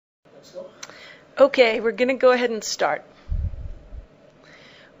Okay, we're going to go ahead and start.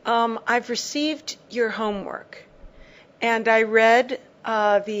 I've received your homework, and I read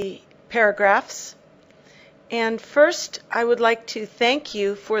the paragraphs. And first, I would like to thank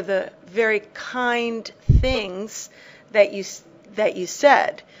you for the very kind things that you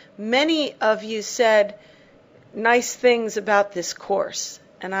said. Many of you said nice things about this course,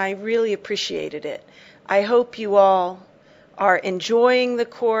 and I really appreciated it. I hope you all are enjoying the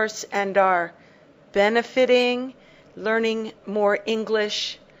course and are benefiting, learning more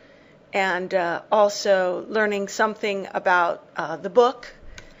English, and also learning something about the book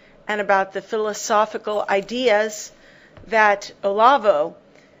and about the philosophical ideas that Olavo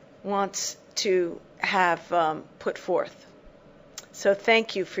wants to have put forth. So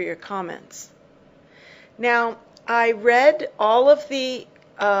thank you for your comments. Now, I read all of the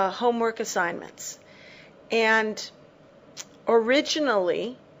homework assignments, and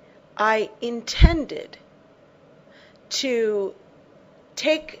originally I intended to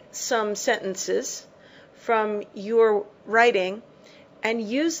take some sentences from your writing and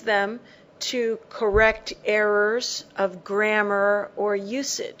use them to correct errors of grammar or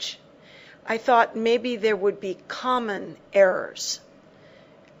usage. I thought maybe there would be common errors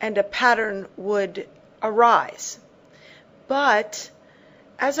and a pattern would arise. But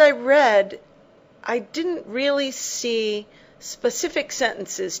as I read, I didn't really see specific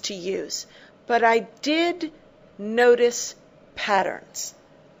sentences to use, but I did notice patterns.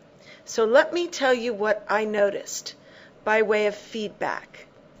 So let me tell you what I noticed by way of feedback.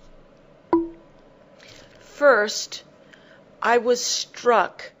 First, I was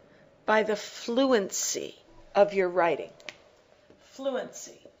struck by the fluency of your writing.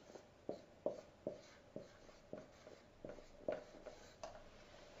 Fluency.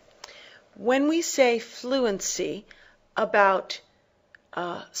 When we say fluency about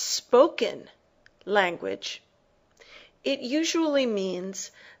spoken language, it usually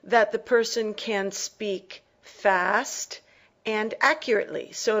means that the person can speak fast and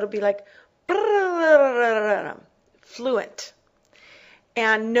accurately. So it'll be like fluent,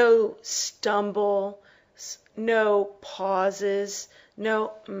 and no stumble, no pauses,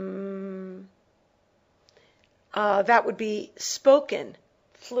 no that would be spoken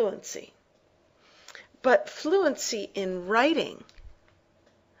fluency. But fluency in writing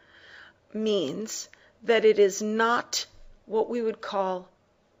means that it is not what we would call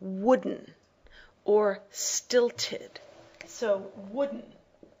wooden or stilted. So wooden,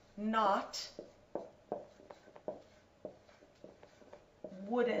 not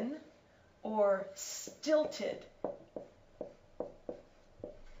wooden or stilted.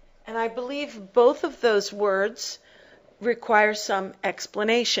 And I believe both of those words require some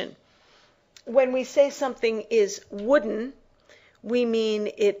explanation. When we say something is wooden, we mean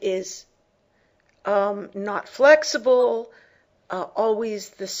it is not flexible, always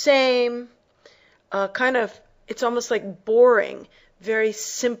the same, it's almost like boring, very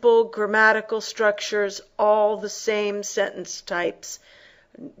simple grammatical structures, all the same sentence types,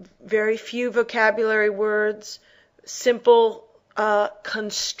 very few vocabulary words, simple,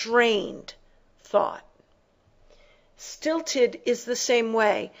 constrained thought. Stilted is the same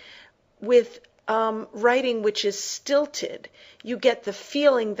way. With writing which is stilted, you get the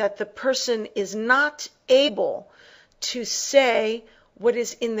feeling that the person is not able to say what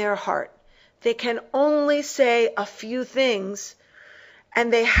is in their heart. They can only say a few things,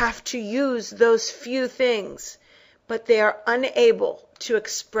 and they have to use those few things, but they are unable to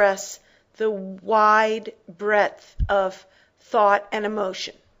express the wide breadth of thought and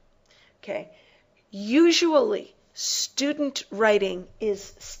emotion. Okay. Usually, student writing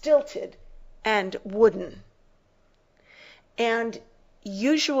is stilted and wooden. And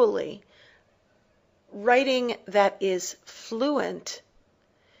usually, writing that is fluent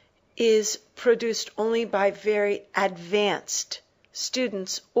is produced only by very advanced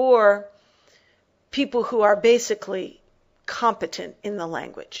students or people who are basically competent in the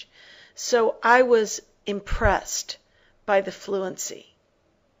language. So I was impressed by the fluency.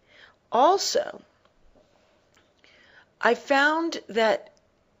 Also, I found that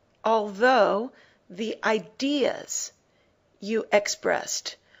although the ideas you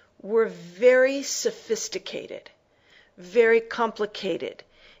expressed were very sophisticated, very complicated,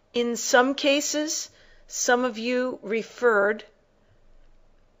 in some cases, some of you referred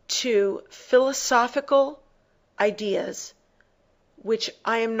to philosophical ideas which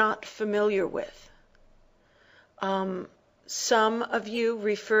I am not familiar with. Some of you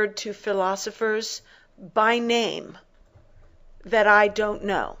referred to philosophers by name that I don't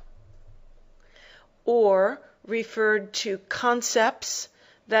know, or referred to concepts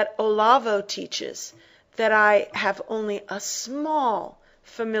that Olavo teaches that I have only a small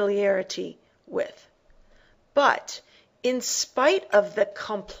familiarity with. But in spite of the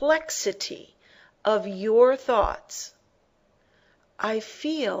complexity of your thoughts, I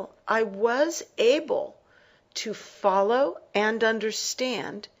feel I was able to follow and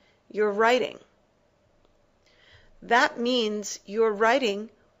understand your writing. That means your writing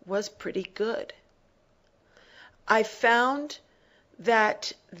was pretty good. I found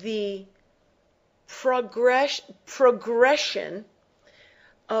that the progression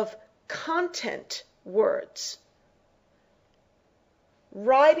of content words,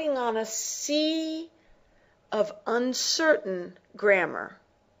 riding on a sea of uncertain grammar,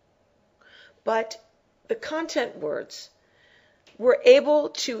 but the content words were able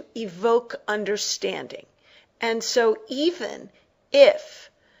to evoke understanding. And so even if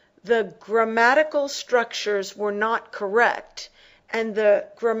the grammatical structures were not correct and the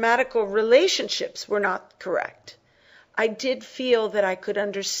grammatical relationships were not correct, I did feel that I could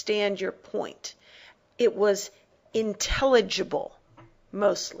understand your point. It was intelligible,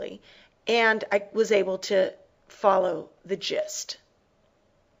 mostly, and I was able to follow the gist.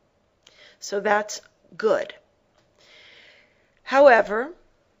 So that's good. However,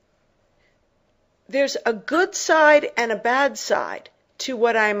 there's a good side and a bad side to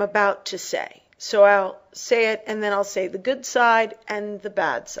what I'm about to say. So I'll say it, and then I'll say the good side and the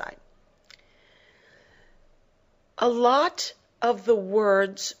bad side. A lot of the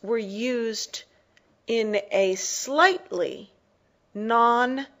words were used in a slightly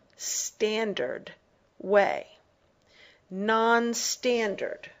non-standard way.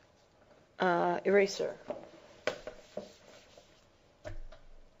 Non-standard. Eraser.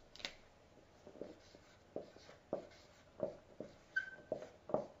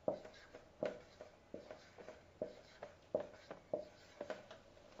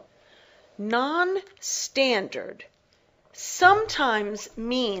 Non-standard sometimes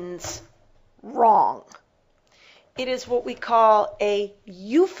means wrong. It is what we call a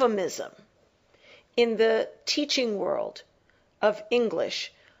euphemism in the teaching world of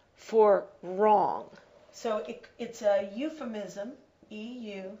English for wrong. So it's a euphemism,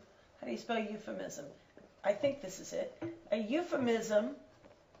 E-U. How do you spell euphemism? I think this is it. A euphemism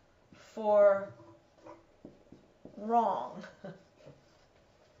for wrong.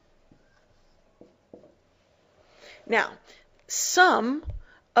 Now, some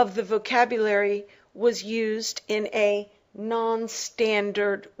of the vocabulary was used in a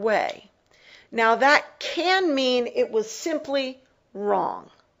non-standard way. Now, that can mean it was simply wrong,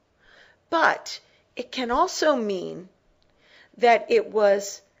 but it can also mean that it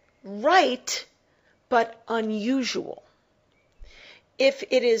was right but unusual. If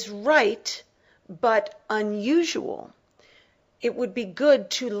it is right but unusual, it would be good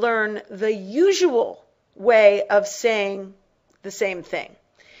to learn the usual way of saying the same thing,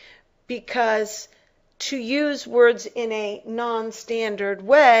 because to use words in a non-standard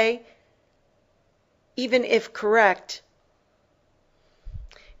way, even if correct,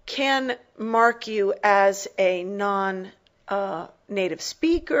 can mark you as a non-native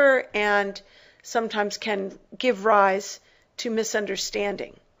speaker and sometimes can give rise to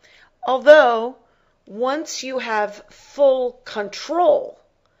misunderstanding. Although, once you have full control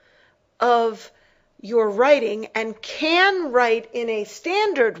of your writing and can write in a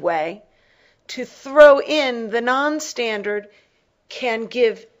standard way, to throw in the non-standard can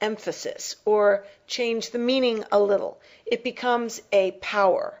give emphasis or change the meaning a little. It becomes a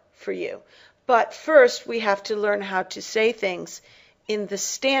power for you. But first, we have to learn how to say things in the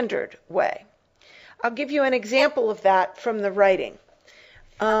standard way. I'll give you an example of that from the writing.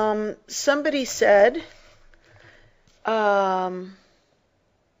 Somebody said,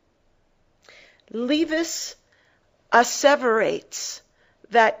 Levis asseverates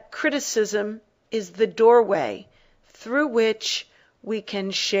that criticism is the doorway through which we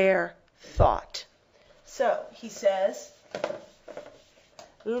can share thought. So he says,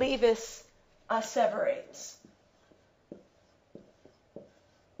 Levis asseverates.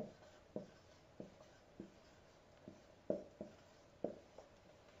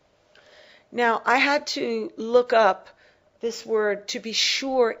 Now, I had to look up this word to be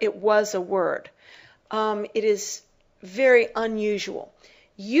sure it was a word. It is very unusual.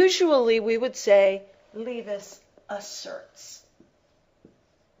 Usually we would say, Levis asserts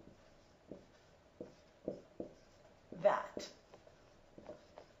that.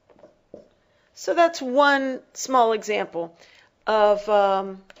 So that's one small example of,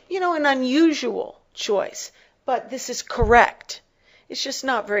 an unusual choice. But this is correct. It's just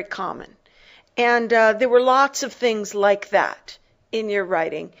not very common. And there were lots of things like that in your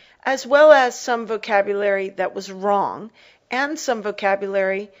writing, as well as some vocabulary that was wrong, and some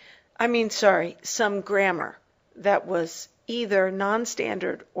some grammar that was either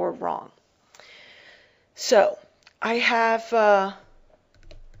non-standard or wrong. So, I have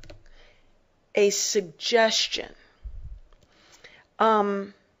a suggestion.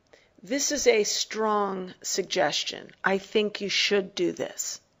 This is a strong suggestion. I think you should do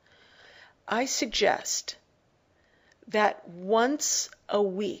this. I suggest that once a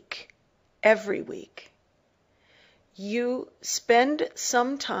week, every week, you spend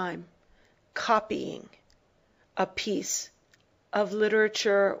some time copying a piece of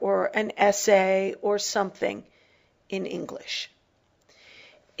literature or an essay or something in English.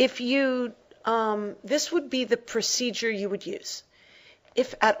 If you, this would be the procedure you would use.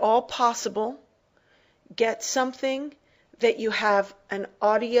 If at all possible, get something that you have an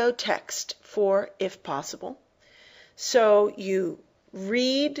audio text for, if possible. So you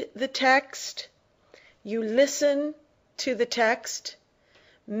read the text, you listen to the text,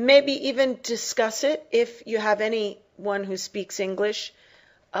 maybe even discuss it. If you have anyone who speaks English,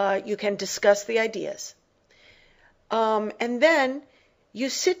 you can discuss the ideas. And then you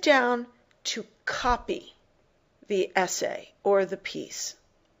sit down to copy the essay or the piece.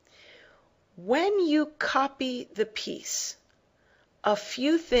 When you copy the piece, a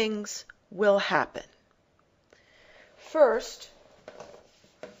few things will happen. First,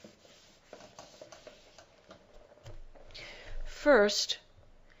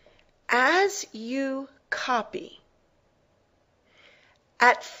 as you copy,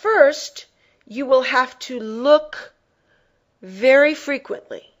 at first you will have to look very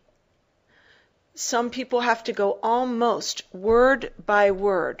frequently. Some people have to go almost word by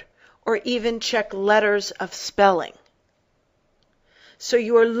word, or even check letters of spelling. So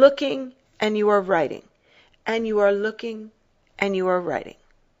you are looking and you are writing, and you are looking and you are writing.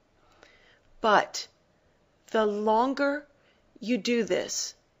 But the longer you do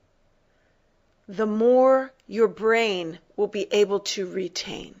this, the more your brain will be able to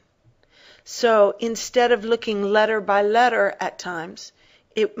retain. So instead of looking letter by letter at times,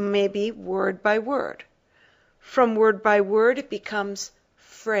 it may be word by word. From word by word, it becomes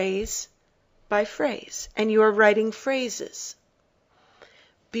phrase by phrase, and you are writing phrases.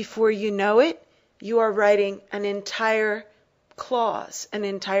 Before you know it, you are writing an entire clause, an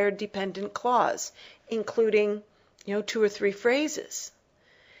entire dependent clause, including, 2 or 3 phrases.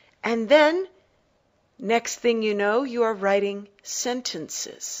 And then, next thing you know, you are writing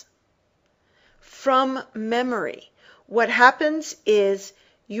sentences from memory. What happens is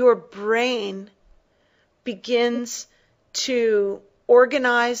your brain begins to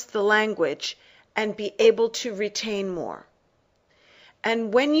organize the language and be able to retain more.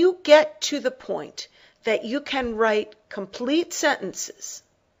 And when you get to the point that you can write complete sentences,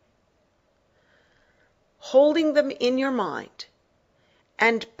 holding them in your mind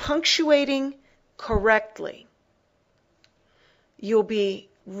and punctuating correctly, you'll be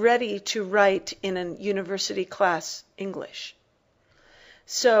ready to write in a university class English.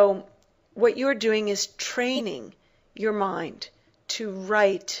 So what you're doing is training your mind to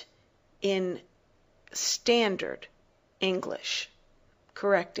write in standard English,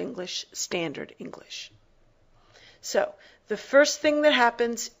 correct English, standard English. So the first thing that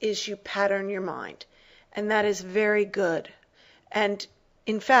happens is you pattern your mind, and that is very good. And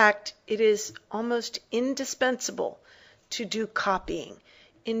in fact, it is almost indispensable to do copying.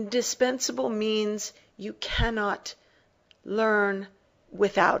 Indispensable means you cannot learn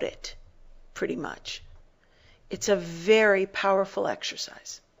without it, pretty much. It's a very powerful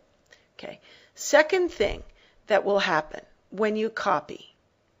exercise. Okay. Second thing that will happen when you copy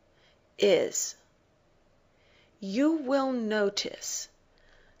is you will notice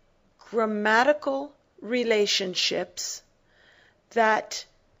grammatical relationships that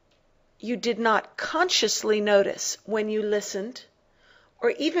you did not consciously notice when you listened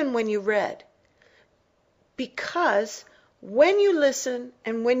or even when you read. Because when you listen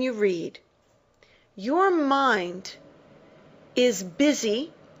and when you read, your mind is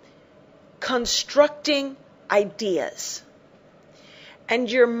busy constructing ideas. And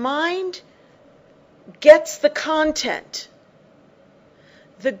your mind gets the content.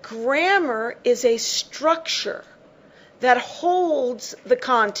 The grammar is a structure that holds the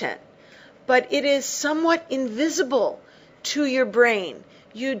content, but it is somewhat invisible to your brain.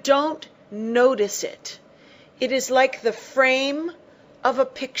 You don't notice it. It is like the frame of a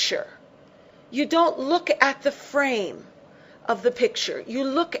picture. You don't look at the frame of the picture. You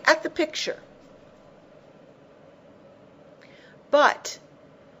look at the picture. But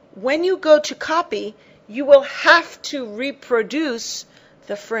when you go to copy, you will have to reproduce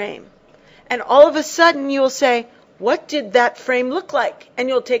the frame. And all of a sudden you'll say, what did that frame look like? And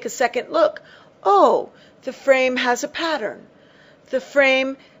you'll take a second look. Oh, the frame has a pattern. The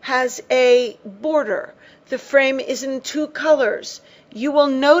frame has a border. The frame is in two colors. You will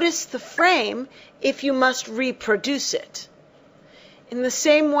notice the frame if you must reproduce it. In the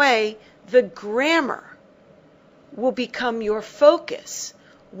same way, the grammar will become your focus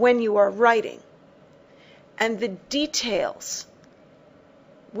when you are writing. And the details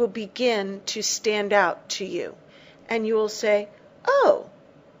will begin to stand out to you. And you will say, oh,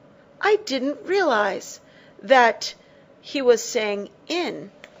 I didn't realize that he was saying in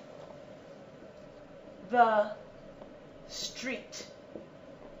the street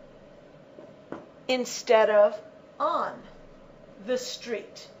instead of on the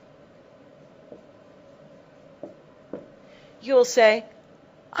street. You'll say,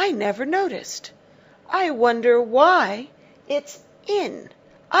 I never noticed. I wonder why it's in.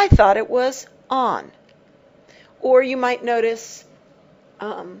 I thought it was on. Or you might notice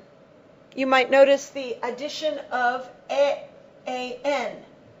the addition of an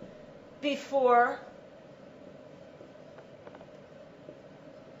before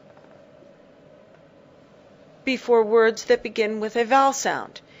words that begin with a vowel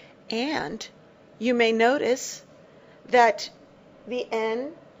sound. And you may notice that the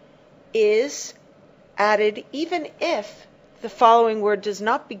N is added even if the following word does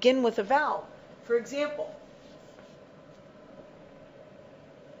not begin with a vowel. For example,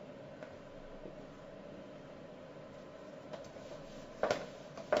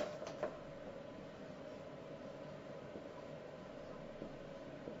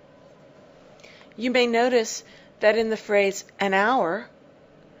 you may notice that in the phrase an hour,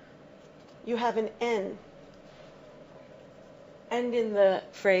 you have an N. And in the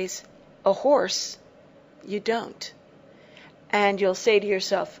phrase a horse, you don't. And you'll say to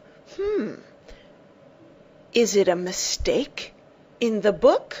yourself, is it a mistake in the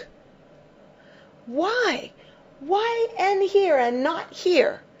book? Why? Why N here and not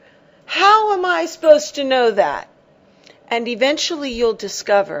here? How am I supposed to know that? And eventually you'll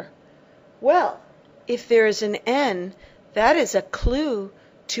discover, well, if there is an N, that is a clue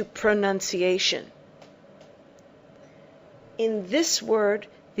to pronunciation. In this word,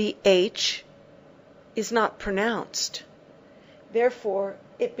 the H is not pronounced. Therefore,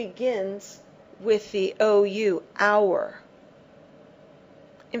 it begins with the OU, hour.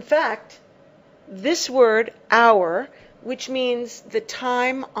 In fact, this word, hour, which means the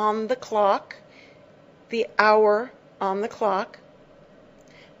time on the clock, the hour on the clock,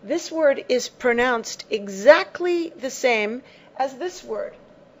 this word is pronounced exactly the same as this word,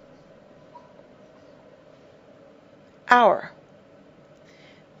 hour.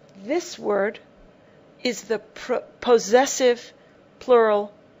 This word is the possessive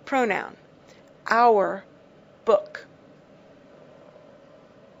plural pronoun, our book.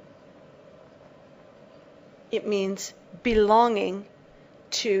 It means belonging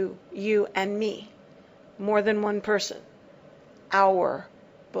to you and me, more than one person. Our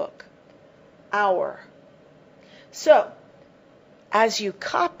book. Our. So, as you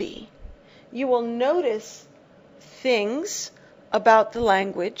copy, you will notice things about the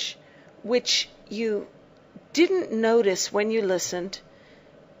language which you didn't notice when you listened,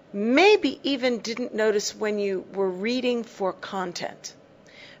 maybe even didn't notice when you were reading for content.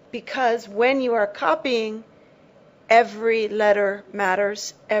 Because when you are copying, every letter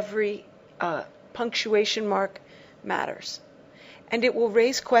matters, every punctuation mark matters. And it will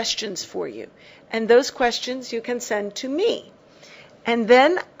raise questions for you. And those questions you can send to me. And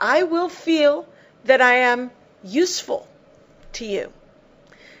then I will feel that I am useful to you.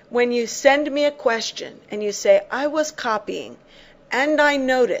 When you send me a question and you say, I was copying and I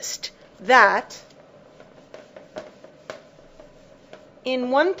noticed that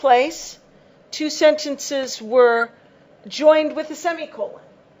in one place, two sentences were joined with a semicolon.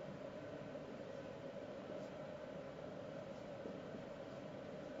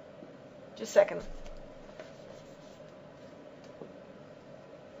 Just a second.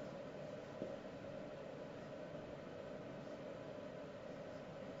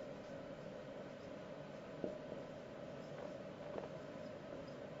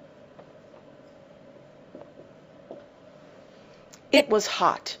 It was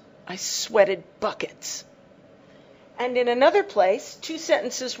hot. I sweated buckets. And in another place, two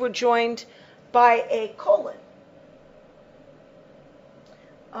sentences were joined by a colon.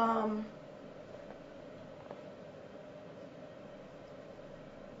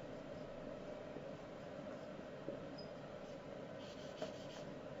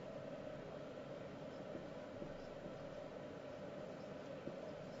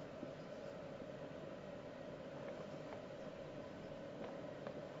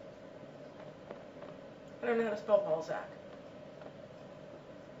 I don't know how to spell Balzac.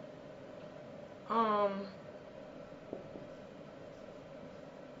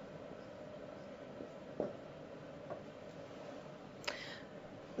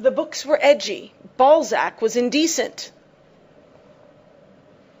 The books were edgy. Balzac was indecent.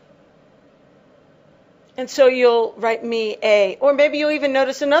 And so you'll write me a, or maybe you'll even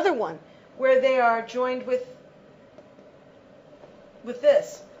notice another one where they are joined with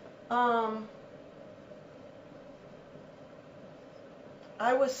this. I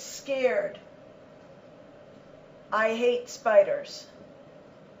was scared. I hate spiders.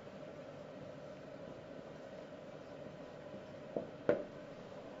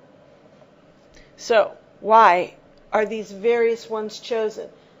 So, why are these various ones chosen?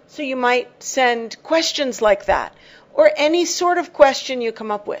 So you might send questions like that, or any sort of question you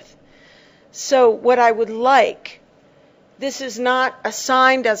come up with. So what I would like, this is not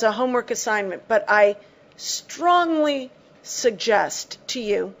assigned as a homework assignment, but I strongly suggest to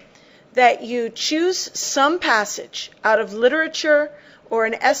you that you choose some passage out of literature or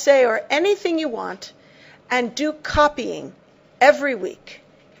an essay or anything you want and do copying every week.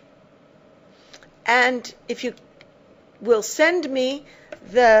 And if you will send me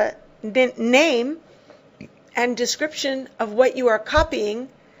the name and description of what you are copying,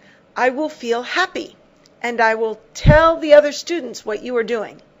 I will feel happy, and I will tell the other students what you are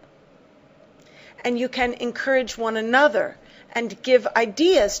doing. And you can encourage one another and give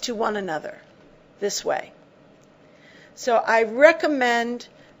ideas to one another this way. So I recommend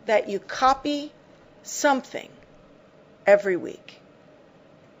that you copy something every week.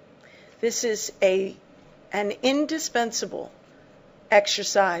 This is an indispensable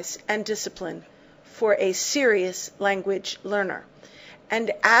exercise and discipline for a serious language learner.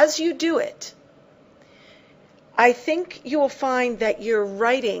 And as you do it, I think you will find that your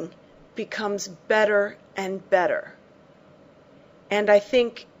writing becomes better and better. And I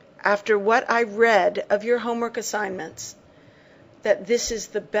think after what I read of your homework assignments, that this is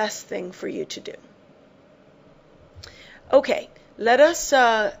the best thing for you to do. Okay, let us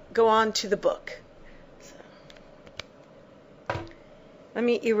go on to the book. Let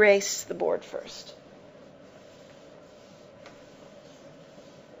me erase the board first.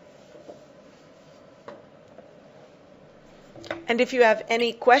 And if you have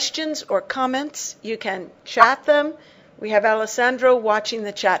any questions or comments, you can chat them. We have Alessandro watching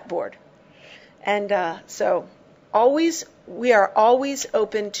the chat board. And so we are always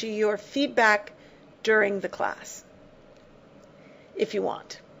open to your feedback during the class, if you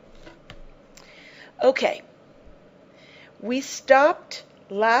want. Okay. We stopped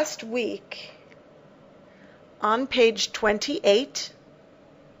last week on page 28.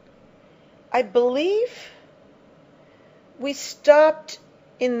 I believe we stopped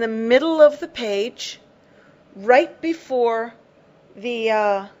in the middle of the page, right before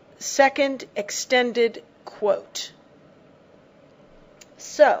the second extended quote.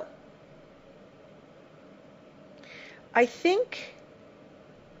 So, I think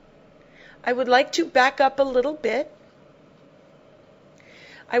I would like to back up a little bit.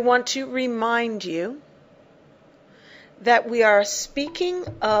 I want to remind you that we are speaking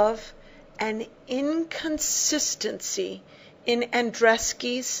of an inconsistency in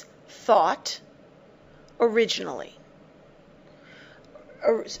Andreski's thought originally.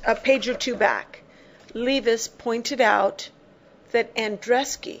 A page or two back, Levis pointed out that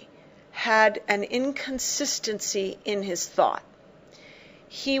Andreski had an inconsistency in his thought.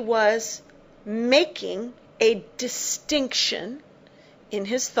 He was making a distinction in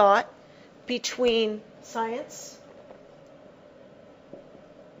his thought between science,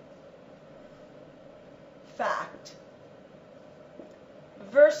 fact,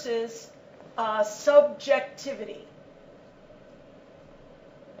 versus subjectivity.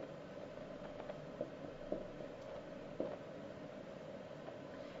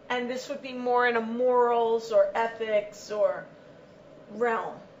 And this would be more in a morals or ethics or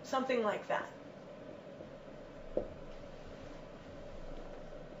realm, something like that.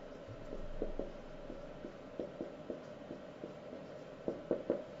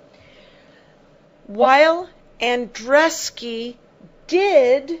 While Andreski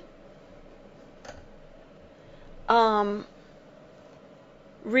did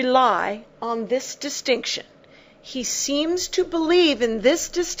rely on this distinction, he seems to believe in this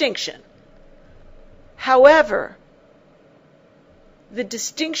distinction. However, the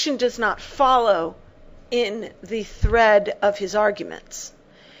distinction does not follow in the thread of his arguments.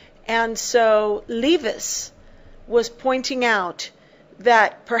 And so Levis was pointing out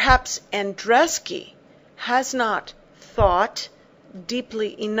that perhaps Andreski has not thought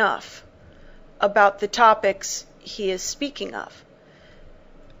deeply enough about the topics he is speaking of.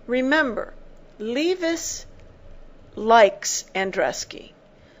 Remember, Levis likes Andreski.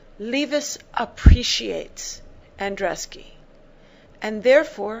 Levis appreciates Andreski. And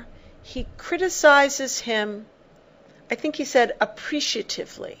therefore, he criticizes him, I think he said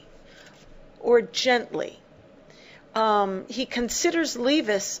appreciatively or gently. He considers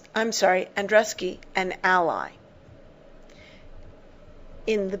Andreski an ally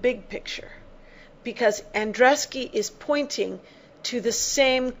in the big picture, because Andreski is pointing to the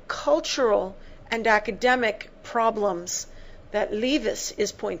same cultural and academic problems that Levis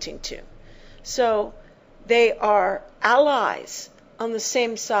is pointing to. So they are allies on the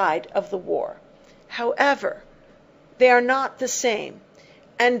same side of the war. However, they are not the same.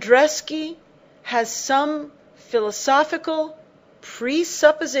 Andreski has some philosophical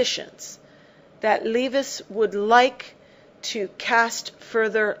presuppositions that Levis would like to cast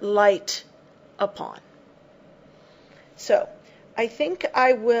further light upon. So, I think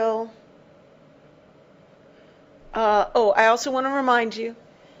I will... I also want to remind you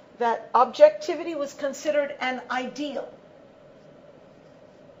that objectivity was considered an ideal.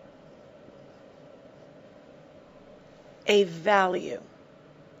 A value.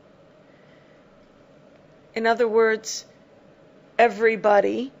 In other words,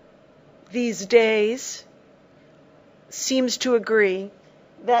 everybody these days seems to agree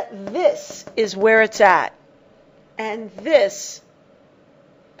that this is where it's at. And this,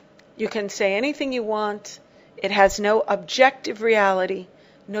 you can say anything you want. It has no objective reality,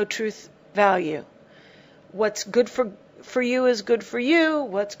 no truth value. What's good for you is good for you.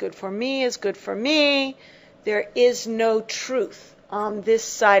 What's good for me is good for me. There is no truth on this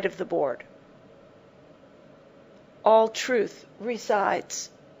side of the board. All truth resides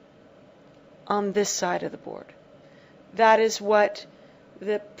on this side of the board. That is what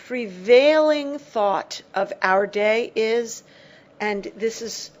the prevailing thought of our day is, and this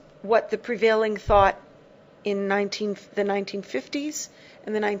is what the prevailing thought in the 1950s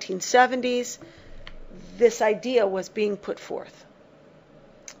and the 1970s. This idea was being put forth.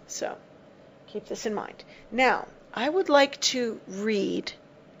 So, keep this in mind. Now, I would like to read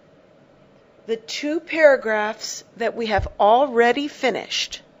the 2 paragraphs that we have already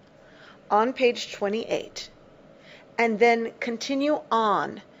finished on page 28, and then continue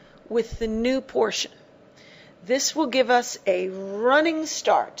on with the new portion. This will give us a running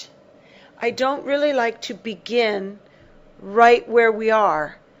start. I don't really like to begin right where we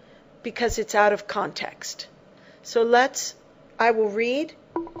are because it's out of context. So I will read,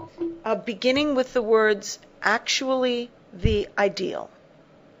 beginning with the words, actually the ideal.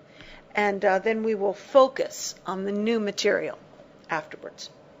 And then we will focus on the new material afterwards.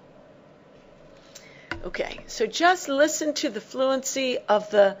 Okay, so just listen to the fluency of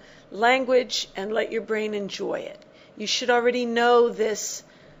the language and let your brain enjoy it. You should already know this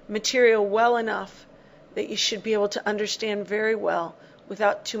material well enough that you should be able to understand very well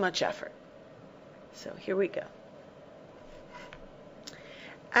without too much effort. So here we go.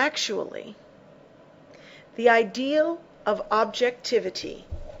 Actually, the ideal of objectivity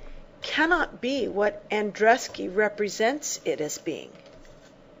cannot be what Andreski represents it as being.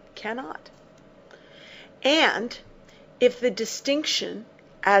 Cannot. And if the distinction,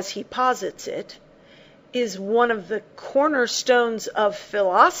 as he posits it, is one of the cornerstones of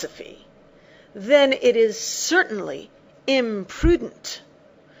philosophy, then it is certainly imprudent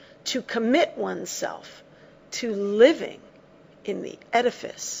to commit oneself to living in the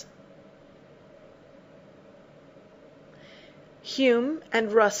edifice. Hume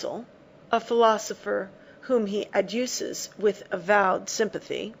and Russell, a philosopher whom he adduces with avowed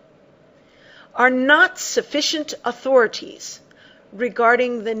sympathy, are not sufficient authorities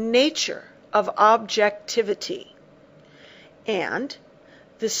regarding the nature of objectivity, and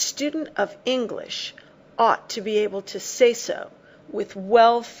the student of English ought to be able to say so with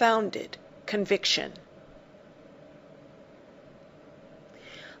well-founded conviction.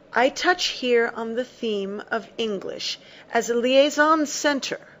 I touch here on the theme of English as a liaison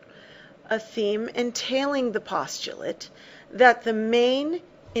center, a theme entailing the postulate that the main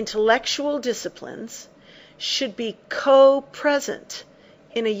intellectual disciplines should be co-present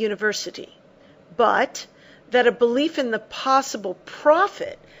in a university, but that a belief in the possible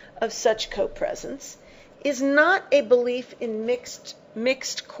profit of such co-presence is not a belief in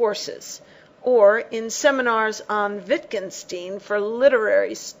mixed courses or in seminars on Wittgenstein for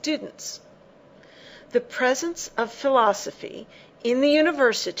literary students. The presence of philosophy in the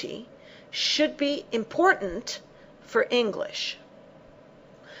university should be important for English.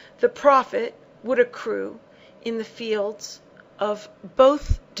 The profit would accrue in the fields of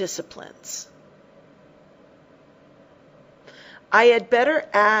both disciplines. I had better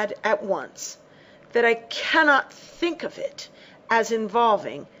add at once that I cannot think of it as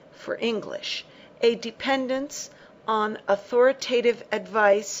involving, for English, a dependence on authoritative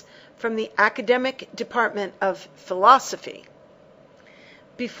advice from the academic department of philosophy.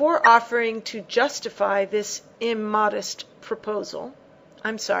 Before offering to justify this immodest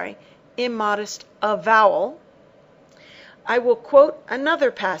avowal, I will quote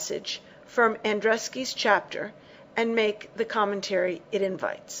another passage from Andreski's chapter and make the commentary it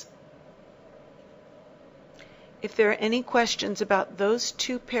invites. If there are any questions about those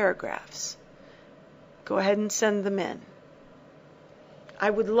 2 paragraphs, go ahead and send them in. I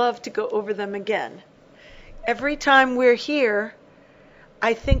would love to go over them again. Every time we're here,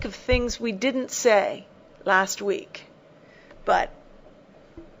 I think of things we didn't say last week, but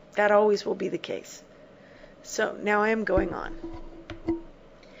that always will be the case. So now I am going on.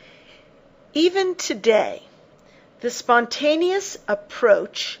 Even today, the spontaneous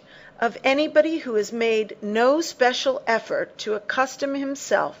approach of anybody who has made no special effort to accustom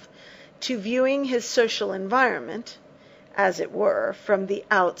himself to viewing his social environment, as it were, from the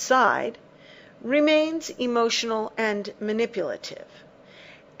outside, remains emotional and manipulative.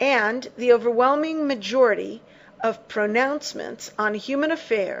 And the overwhelming majority of pronouncements on human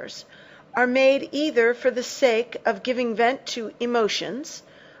affairs are made either for the sake of giving vent to emotions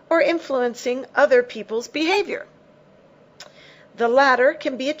or influencing other people's behavior. The latter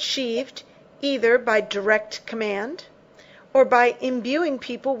can be achieved either by direct command, or by imbuing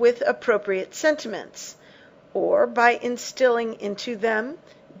people with appropriate sentiments, or by instilling into them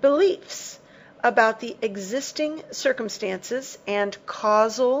beliefs about the existing circumstances and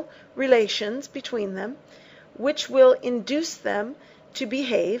causal relations between them, which will induce them to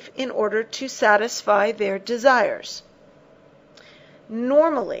behave in order to satisfy their desires.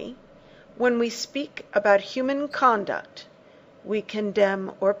 Normally, when we speak about human conduct, we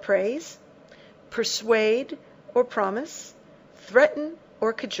condemn or praise, persuade or promise, threaten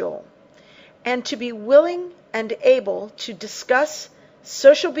or cajole. And to be willing and able to discuss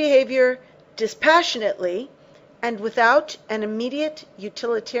social behavior dispassionately and without an immediate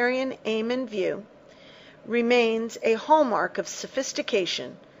utilitarian aim in view remains a hallmark of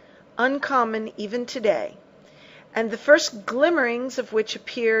sophistication, uncommon even today, and the first glimmerings of which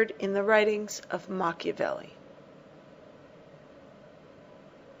appeared in the writings of Machiavelli.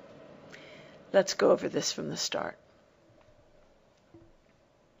 Let's go over this from the start.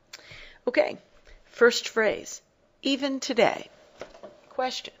 Okay, first phrase, even today.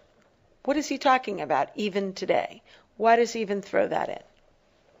 Question, what is he talking about, even today? Why does he even throw that in?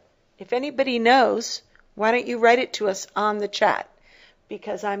 If anybody knows, why don't you write it to us on the chat?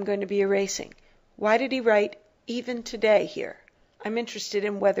 Because I'm going to be erasing. Why did he write even today here? I'm interested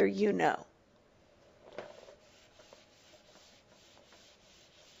in whether you know.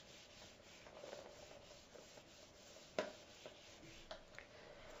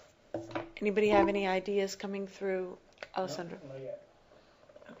 Anybody have any ideas coming through? Alessandro? No, not yet.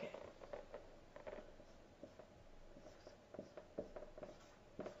 Okay.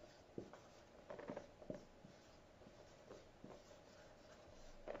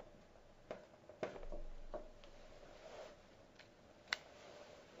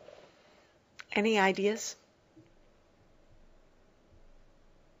 Any ideas?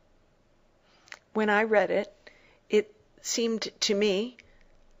 When I read it, it seemed to me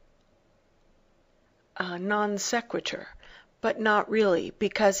non sequitur, but not really,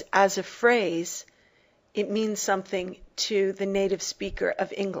 because as a phrase, it means something to the native speaker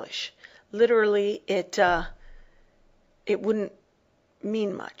of English. Literally, it wouldn't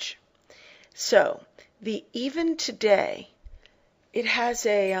mean much. So, the even today, it has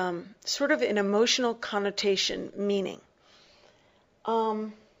a sort of an emotional connotation meaning.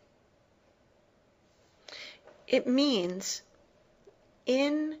 It means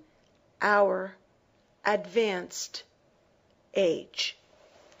in our advanced age.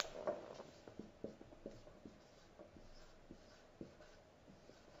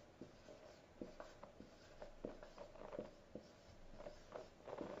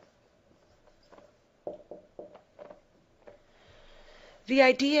 The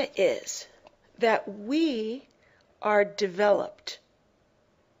idea is that we are developed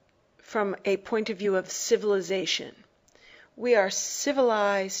from a point of view of civilization. We are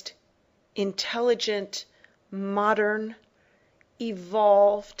civilized, intelligent, modern,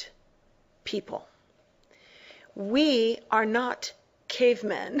 evolved people. We are not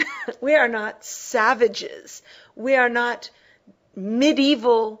cavemen. We are not savages. We are not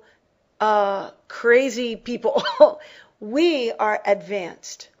medieval, crazy people. We are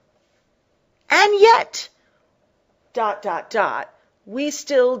advanced. And yet, dot, dot, dot, we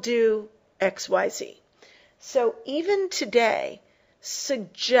still do XYZ. So even today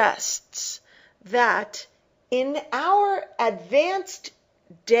suggests that in our advanced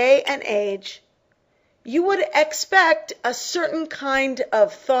day and age, you would expect a certain kind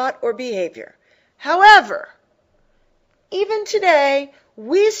of thought or behavior. However, even today,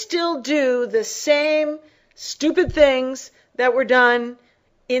 we still do the same stupid things that were done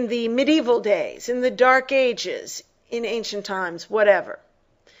in the medieval days, in the Dark Ages, in ancient times, whatever.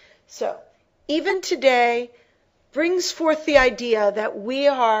 So, even today brings forth the idea that we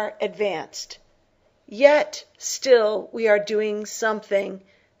are advanced, yet still we are doing something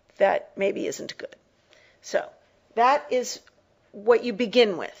that maybe isn't good. So, that is what you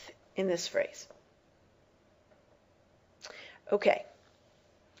begin with in this phrase. Okay.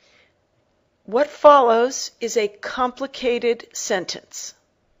 What follows is a complicated sentence.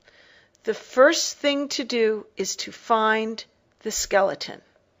 The first thing to do is to find the skeleton,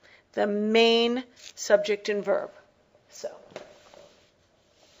 the main subject and verb. So,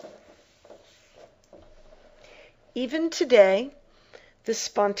 even today, the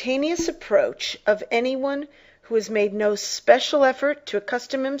spontaneous approach of anyone who has made no special effort to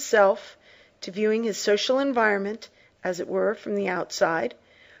accustom himself to viewing his social environment, as it were, from the outside,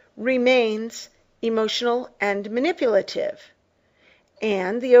 remains emotional and manipulative.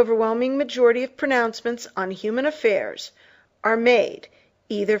 And the overwhelming majority of pronouncements on human affairs are made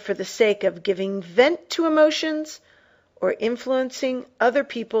either for the sake of giving vent to emotions or influencing other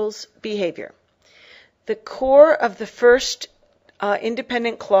people's behavior. The core of the first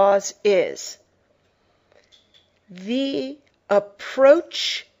independent clause is the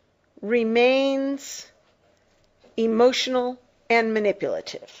approach remains emotional and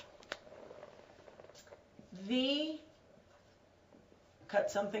manipulative. The, cut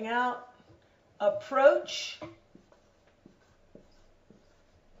something out, approach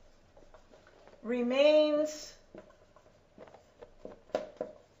remains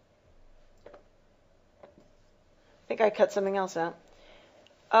I think I cut something else out.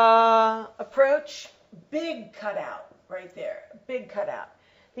 Approach, big cutout right there, big cutout.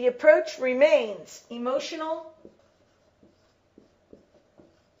 The approach remains emotional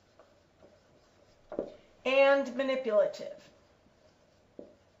and manipulative.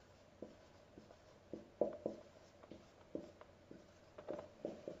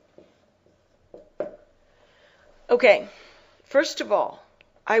 Okay, first of all,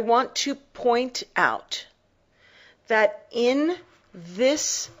 I want to point out that in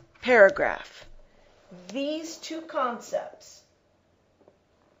this paragraph, these two concepts,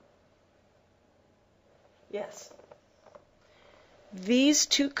 these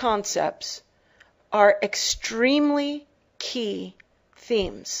two concepts are extremely key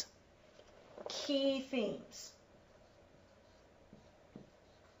themes. Key themes.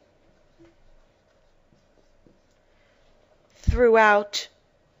 Throughout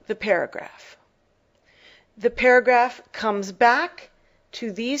the paragraph. The paragraph comes back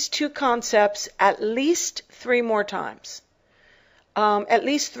to these two concepts at least three more times. At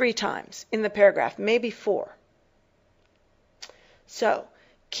least three times in the paragraph, maybe four. So,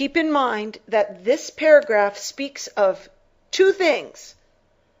 keep in mind that this paragraph speaks of two things,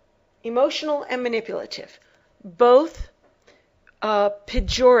 emotional and manipulative, both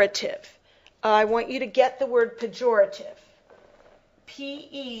pejorative. I want you to get the word pejorative.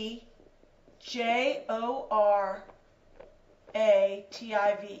 P-E-J-O-R-A-T-I-V-E.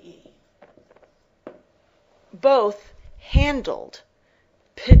 Both handled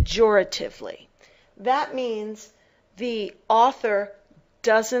pejoratively. That means the author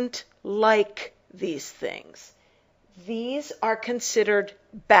doesn't like these things. These are considered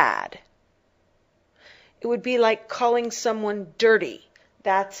bad. It would be like calling someone dirty.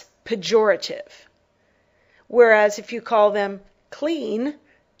 That's pejorative. Whereas if you call them clean,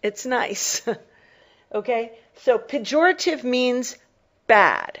 it's nice. Okay? So pejorative means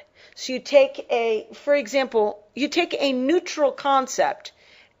bad. So you take for example, you take a neutral concept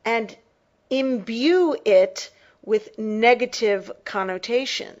and imbue it with negative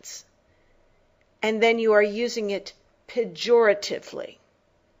connotations. And then you are using it pejoratively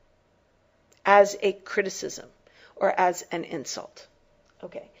as a criticism or as an insult.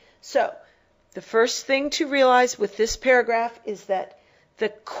 Okay, so the first thing to realize with this paragraph is that the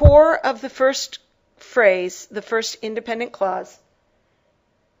core of the first phrase, the first independent clause,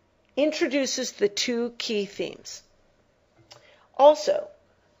 introduces the two key themes. Also,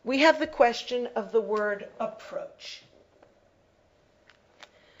 we have the question of the word approach.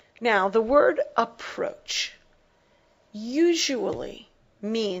 Now, the word approach usually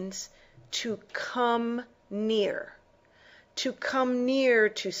means to come near. to come near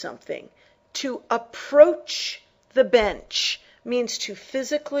to something. To approach the bench means to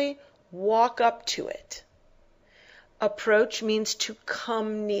physically walk up to it. Approach means to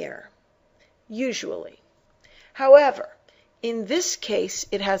come near, usually. However, in this case,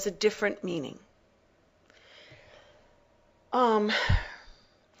 it has a different meaning. In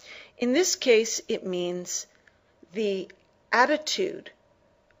this case, it means the attitude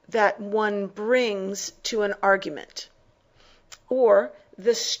that one brings to an argument, or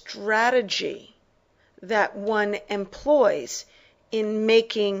the strategy that one employs in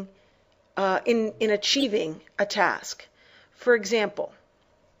achieving a task. For example,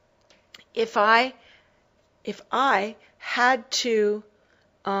 if I had to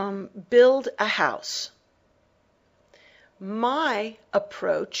build a house, my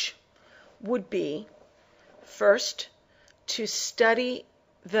approach would be first to study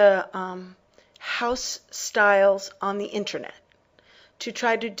the house styles on the internet to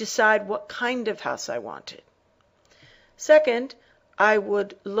try to decide what kind of house I wanted. Second, I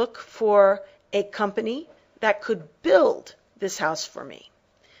would look for a company that could build this house for me.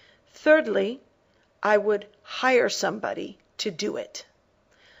 Thirdly, I would hire somebody to do it.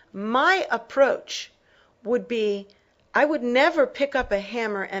 My approach would be, I would never pick up a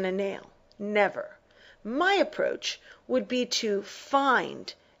hammer and a nail. Never. My approach would be to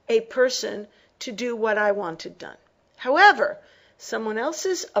find a person to do what I wanted done. However, someone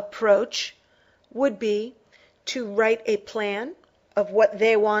else's approach would be to write a plan of what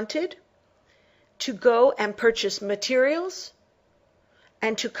they wanted, to go and purchase materials,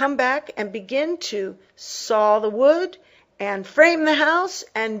 and to come back and begin to saw the wood and frame the house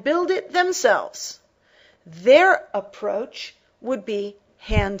and build it themselves. Their approach would be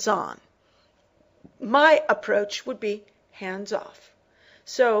hands-on. My approach would be hands-off.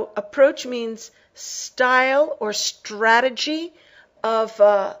 So approach means style or strategy of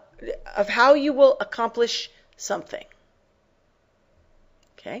how you will accomplish something.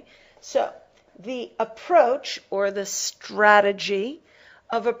 Okay? So the approach or the strategy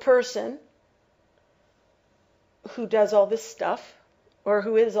of a person who does all this stuff, or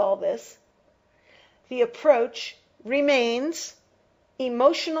who is all this, the approach remains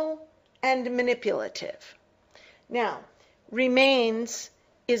emotional and manipulative. Now, remains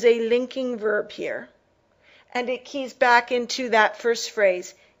is a linking verb here, and it keys back into that first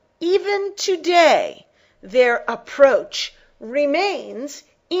phrase. Even today, their approach remains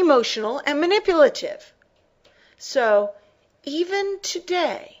emotional and manipulative. So, even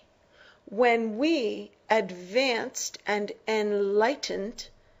today, when we advanced and enlightened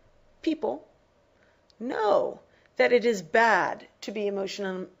people know that it is bad to be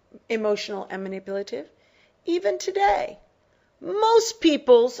emotional and manipulative, even today, most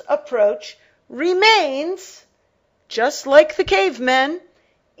people's approach remains, just like the cavemen,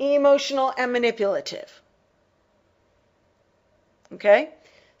 emotional and manipulative. Okay?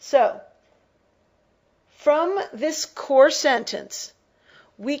 So, from this core sentence,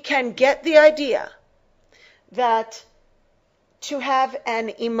 we can get the idea that to have an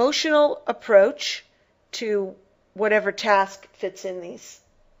emotional approach to whatever task fits in these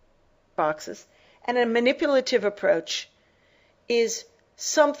boxes, and a manipulative approach is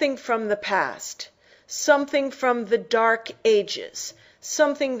something from the past, something from the dark ages,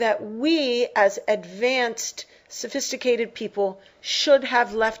 something that we as advanced, sophisticated people should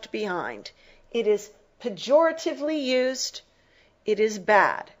have left behind. It is pejoratively used, it is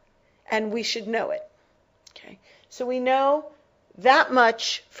bad, and we should know it. Okay? So we know that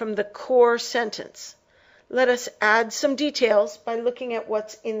much from the core sentence. Let us add some details by looking at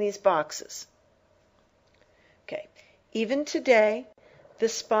what's in these boxes. Okay, even today, the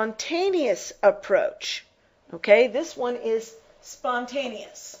spontaneous approach. Okay, this one is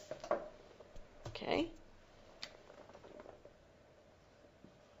spontaneous. Okay.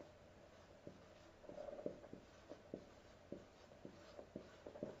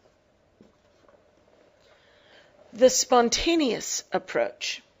 The spontaneous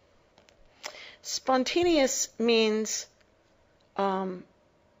approach. Spontaneous means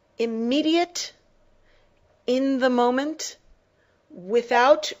immediate, in the moment,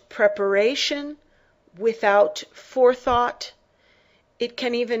 without preparation, without forethought. It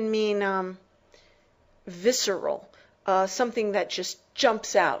can even mean visceral, something that just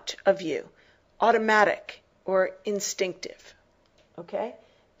jumps out of you, automatic or instinctive. Okay?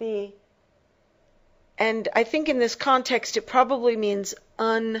 And I think in this context it probably means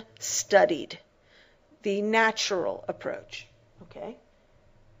unstudied, the natural approach. Okay?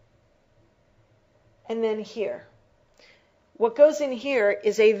 And then here. What goes in here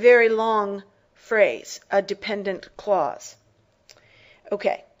is a very long phrase, a dependent clause.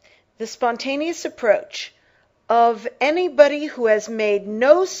 Okay. The spontaneous approach of anybody who has made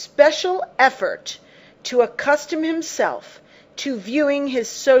no special effort to accustom himself to viewing his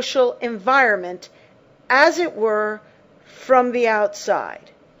social environment, as it were, from the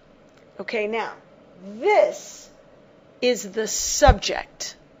outside. Okay, now, this is the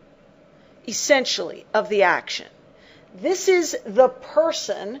subject, essentially, of the action. This is the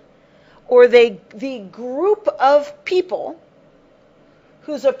person, or the group of people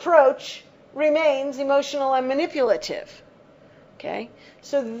whose approach remains emotional and manipulative. Okay?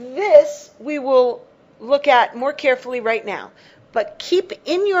 So this we will look at more carefully right now. But keep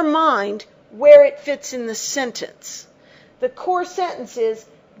in your mind where it fits in the sentence. The core sentence is,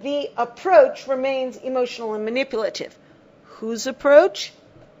 the approach remains emotional and manipulative. Whose approach?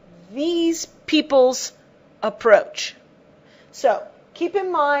 These people's approach. So keep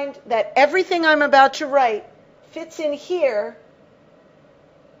in mind that everything I'm about to write fits in here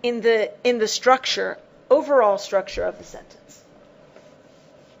in the structure, overall structure of the sentence.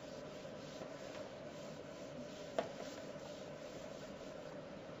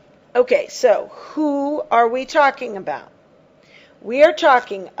 Okay, so who are we talking about? We are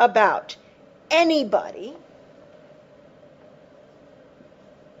talking about anybody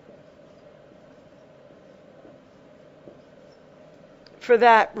for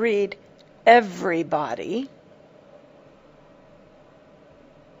that, read everybody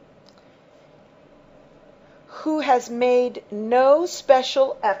who has made no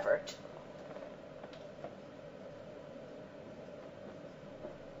special effort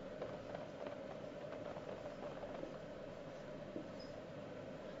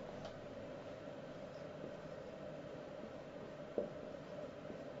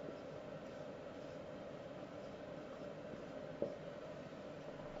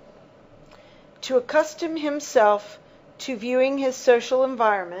to accustom himself to viewing his social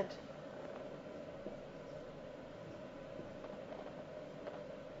environment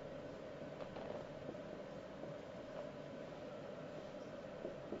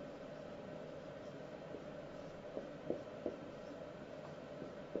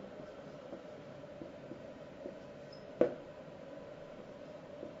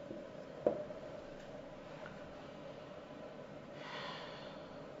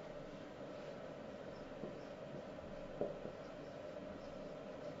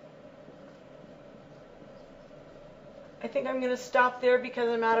I think I'm going to stop there because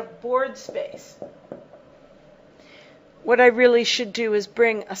I'm out of board space. What I really should do is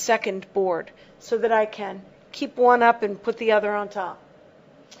bring a second board so that I can keep one up and put the other on top.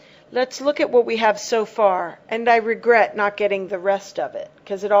 Let's look at what we have so far, and I regret not getting the rest of it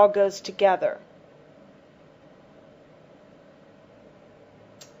because it all goes together.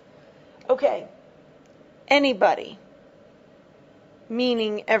 Okay, anybody,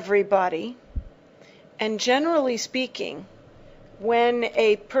 meaning everybody. And generally speaking, when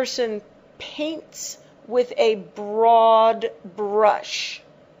a person paints with a broad brush,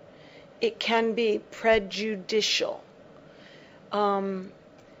 it can be prejudicial.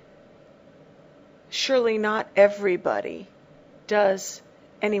 Surely not everybody does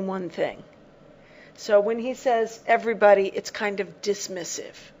any one thing. So when he says everybody, it's kind of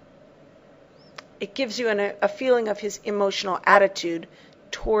dismissive. It gives you a feeling of his emotional attitude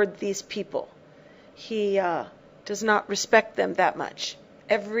toward these people. He does not respect them that much.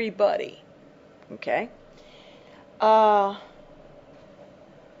 Everybody. Okay?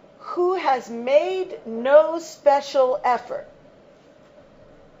 Who has made no special effort.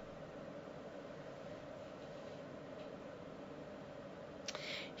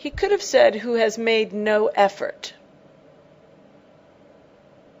 He could have said who has made no effort.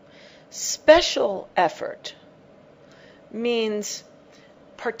 Special effort means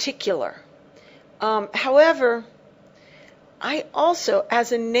particular. However, I also,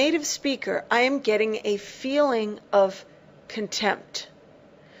 as a native speaker, I am getting a feeling of contempt.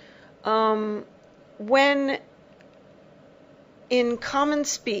 When in common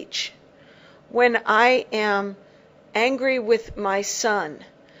speech, when I am angry with my son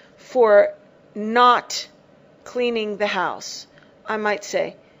for not cleaning the house, I might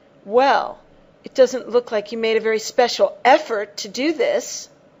say, well, it doesn't look like you made a very special effort to do this.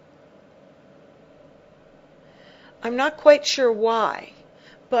 I'm not quite sure why,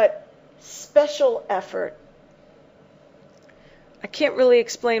 but special effort, I can't really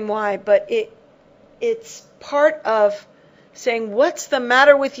explain why, but it's part of saying, what's the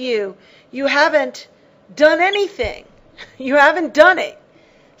matter with you? You haven't done anything. You haven't done it.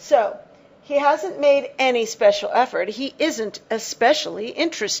 So, he hasn't made any special effort. He isn't especially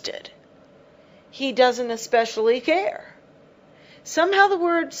interested. He doesn't especially care. Somehow the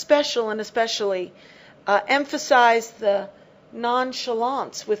word special and especially emphasize the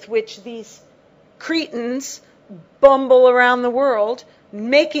nonchalance with which these cretins bumble around the world,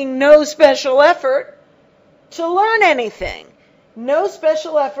 making no special effort to learn anything, no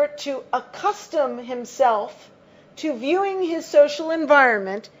special effort to accustom himself to viewing his social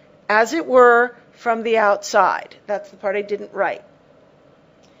environment, as it were, from the outside. That's the part I didn't write.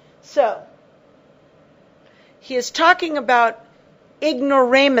 So, he is talking about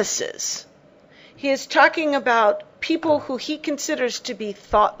ignoramuses. He is talking about people who he considers to be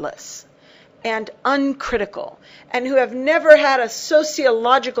thoughtless and uncritical, and who have never had a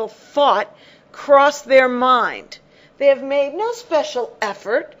sociological thought cross their mind. They have made no special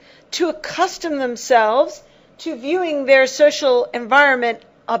effort to accustom themselves to viewing their social environment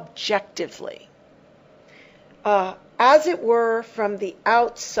objectively, as it were, from the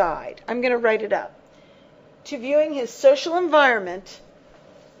outside. I'm going to write it up. To viewing his social environment,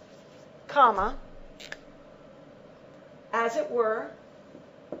 comma, as it were,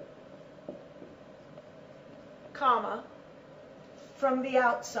 comma, from the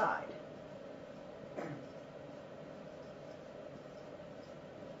outside.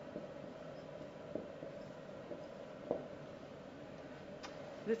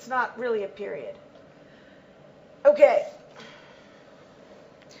 It's not really a period. Okay.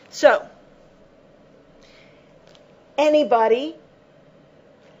 So, anybody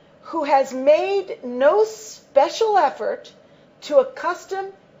who has made no special effort to accustom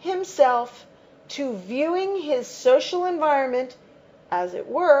himself to viewing his social environment, as it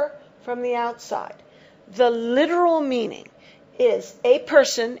were, from the outside. The literal meaning is a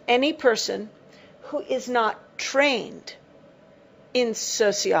person, any person, who is not trained in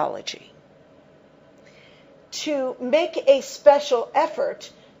sociology. To make a special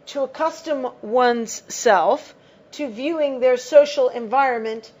effort to accustom one's self to viewing their social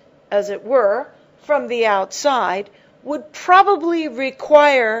environment, as it were, from the outside, would probably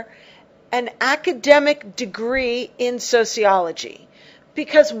require an academic degree in sociology.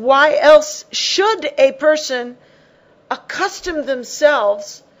 Because why else should a person accustom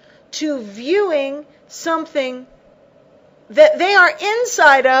themselves to viewing something that they are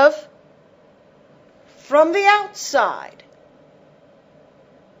inside of from the outside?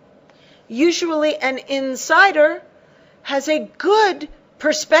 Usually an insider has a good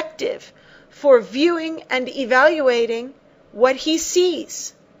perspective for viewing and evaluating what he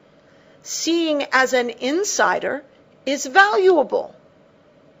sees. Seeing as an insider is valuable.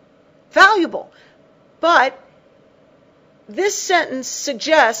 But this sentence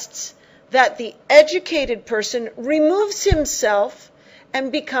suggests that the educated person removes himself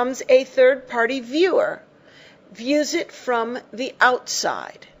and becomes a third-party viewer, views it from the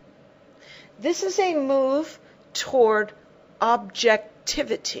outside. This is a move toward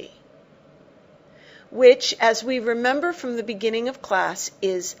objectivity, which, as we remember from the beginning of class,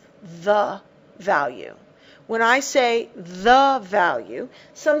 is the value. When I say the value,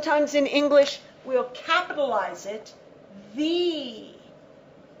 sometimes in English we'll capitalize it, the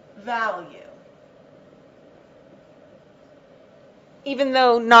value, even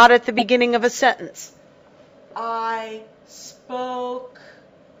though not at the beginning of a sentence. I spoke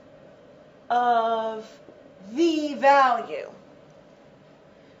of the value.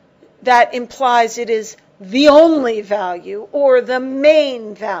 That implies it is the only value or the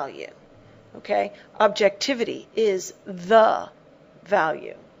main value. Okay? Objectivity is the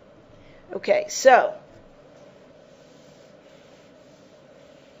value. Okay, so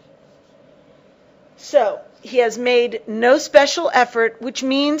he has made no special effort, which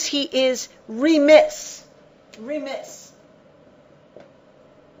means he is remiss. Remiss.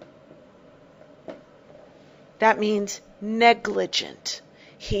 That means negligent.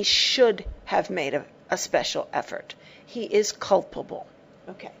 He should have made a special effort. He is culpable.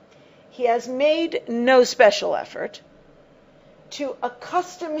 Okay. He has made no special effort to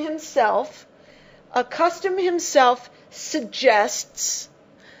accustom himself. Accustom himself suggests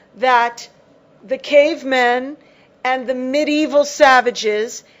that the cavemen and the medieval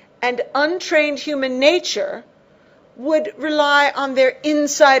savages and untrained human nature would rely on their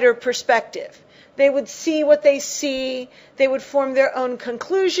insider perspective. They would see what they see. They would form their own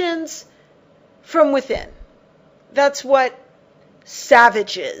conclusions from within. That's what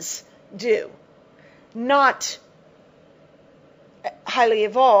savages do. Not highly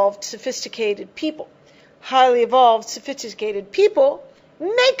evolved, sophisticated people. Highly evolved, sophisticated people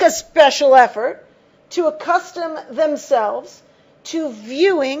make a special effort to accustom themselves to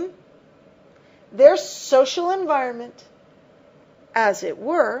viewing their social environment, as it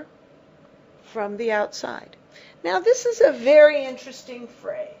were, from the outside. Now, this is a very interesting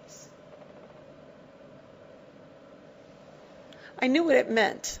phrase. I knew what it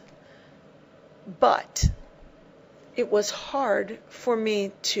meant, but it was hard for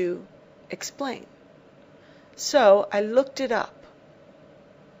me to explain. So I looked it up,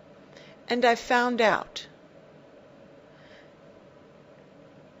 and I found out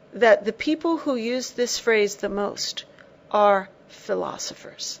that the people who use this phrase the most are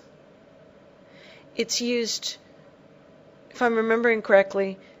philosophers. It's used, if I'm remembering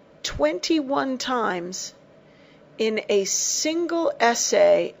correctly, 21 times in a single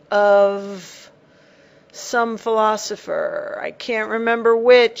essay of some philosopher. I can't remember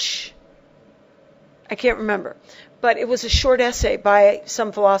which. I can't remember. But it was a short essay by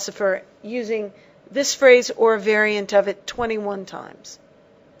some philosopher using this phrase or a variant of it 21 times.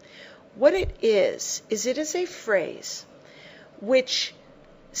 What it is it is a phrase which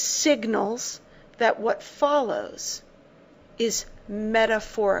signals that what follows is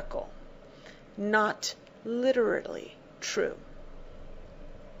metaphorical, not literally true.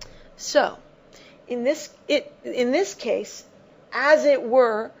 So, in this case, as it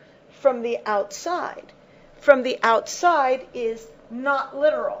were, from the outside. From the outside is not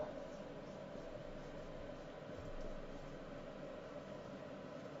literal.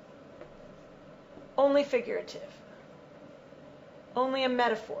 Only figurative. Only a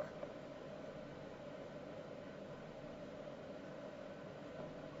metaphor.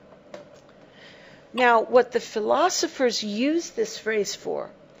 Now, what the philosophers use this phrase for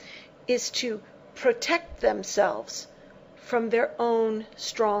is to protect themselves from their own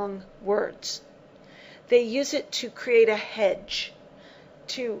strong words. They use it to create a hedge,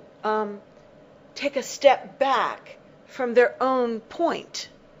 to take a step back from their own point.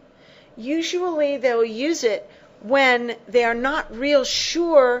 Usually they'll use it when they are not real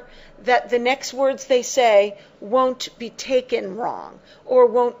sure that the next words they say won't be taken wrong, or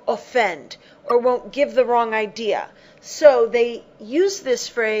won't offend, or won't give the wrong idea. So they use this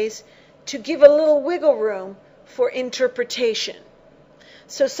phrase to give a little wiggle room for interpretation.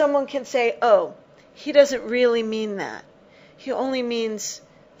 So someone can say, oh, he doesn't really mean that. He only means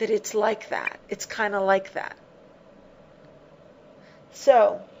that it's like that. It's kind of like that.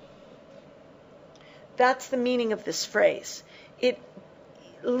 So that's the meaning of this phrase. It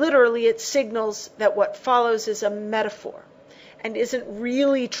signals that what follows is a metaphor and isn't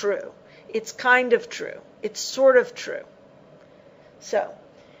really true. It's kind of true. It's sort of true. So,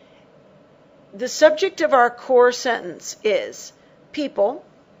 the subject of our core sentence is people,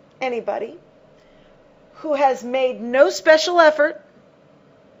 anybody, who has made no special effort,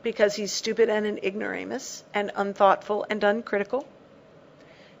 because he's stupid and an ignoramus and unthoughtful and uncritical,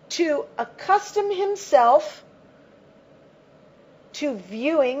 to accustom himself to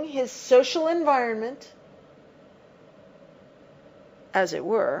viewing his social environment, as it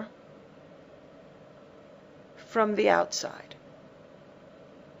were, from the outside.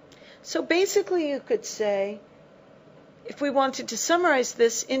 So basically you could say, if we wanted to summarize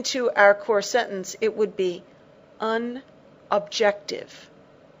this into our core sentence, it would be unobjective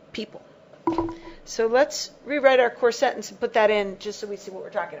people. So let's rewrite our core sentence and put that in just so we see what we're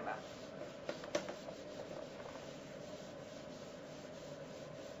talking about.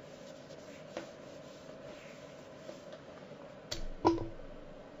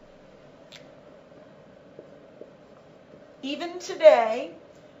 Even today,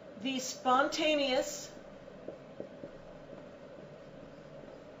 the spontaneous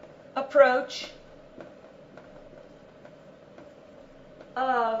approach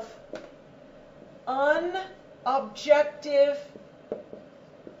of unobjective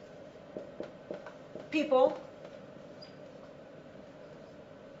people,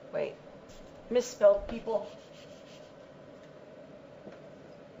 misspelled people,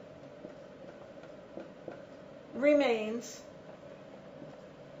 remains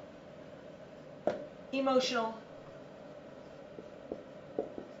emotional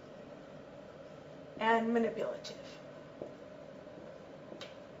and manipulative.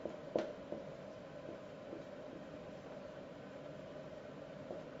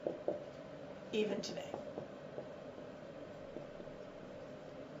 Even today.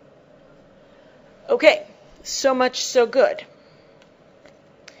 Okay, so much so good.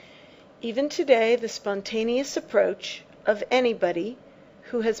 Even today, the spontaneous approach of anybody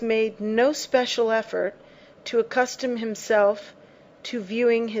who has made no special effort to accustom himself to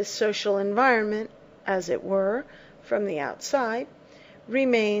viewing his social environment, as it were, from the outside,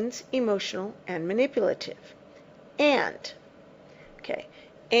 remains emotional and manipulative. And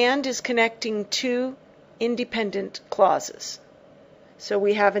is connecting two independent clauses. So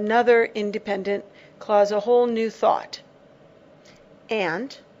we have another independent cause a whole new thought.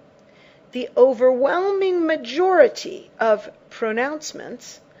 And the overwhelming majority of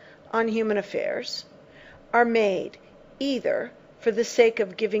pronouncements on human affairs are made either for the sake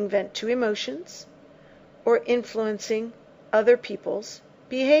of giving vent to emotions or influencing other people's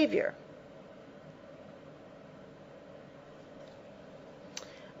behavior.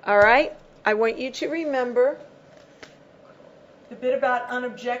 All right, I want you to remember the bit about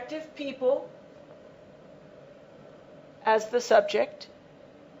unobjective people as the subject,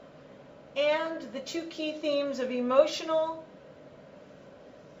 and the two key themes of emotional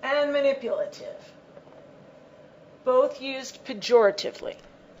and manipulative, both used pejoratively.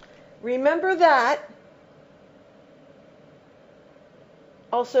 Remember that.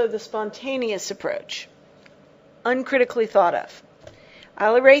 Also, the spontaneous approach, uncritically thought of.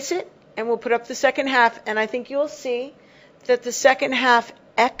 I'll erase it, and we'll put up the second half, and I think you'll see that the second half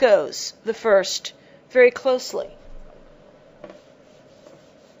echoes the first very closely.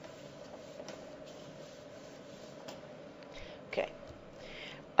 Okay.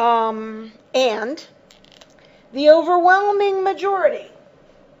 And the overwhelming majority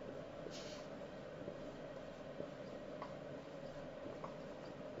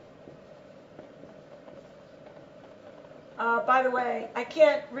by the way, I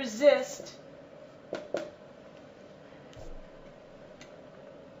can't resist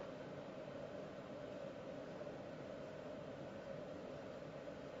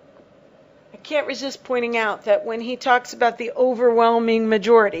pointing out that when he talks about the overwhelming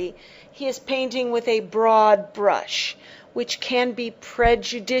majority, he is painting with a broad brush, which can be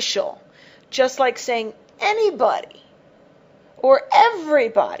prejudicial, just like saying anybody or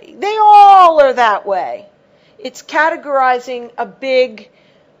everybody. They all are that way. It's categorizing a big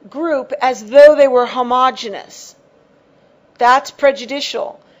group as though they were homogeneous. That's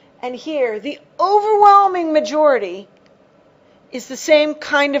prejudicial. And here, the overwhelming majority is the same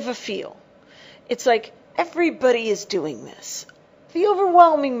kind of a feel. It's like everybody is doing this. The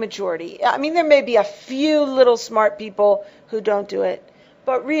overwhelming majority. I mean, there may be a few little smart people who don't do it,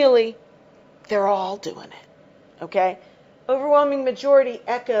 but really, they're all doing it. Okay? Overwhelming majority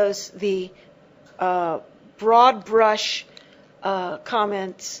echoes the broad brush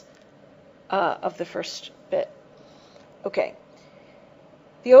comments of the first bit. Okay.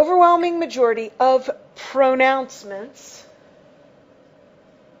 The overwhelming majority of pronouncements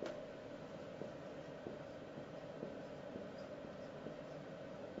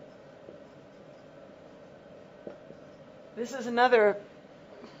this is another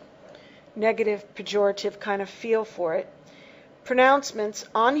negative, pejorative kind of feel for it. Pronouncements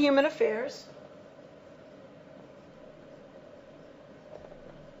on human affairs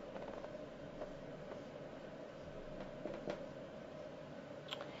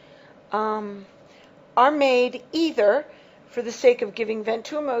are made either for the sake of giving vent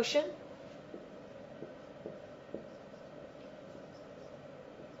to emotion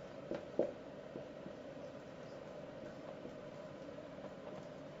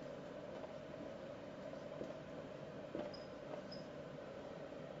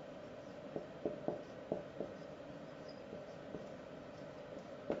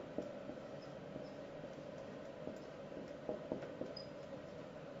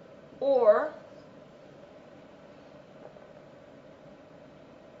or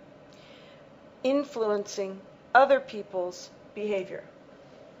influencing other people's behavior.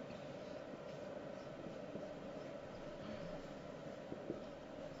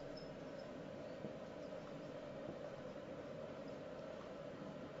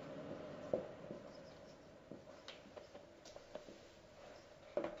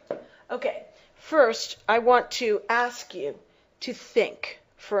 Okay, first I want to ask you to think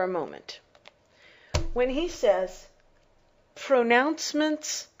for a moment. When he says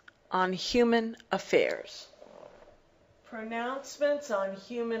pronouncements on human affairs, pronouncements on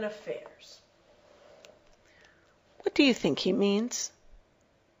human affairs, what do you think he means?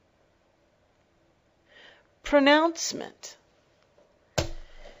 Pronouncement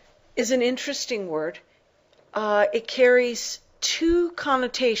is an interesting word. It carries two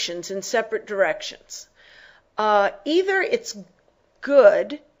connotations in separate directions. Either it's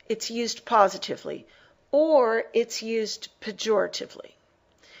good, it's used positively, or it's used pejoratively.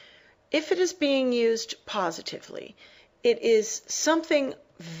 If it is being used positively, it is something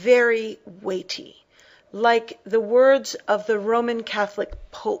very weighty, like the words of the Roman Catholic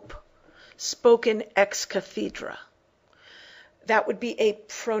Pope, spoken ex cathedra. That would be a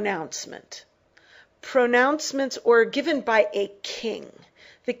pronouncement. Pronouncements or given by a king.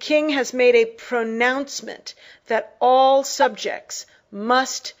 The king has made a pronouncement that all subjects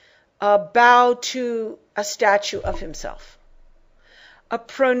must bow to a statue of himself. A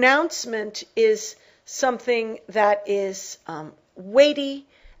pronouncement is something that is weighty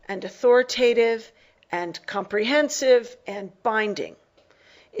and authoritative and comprehensive and binding.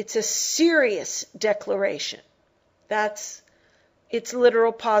 It's a serious declaration. That's its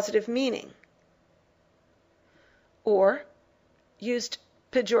literal positive meaning. Or, used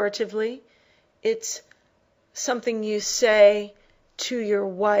pejoratively, it's something you say to your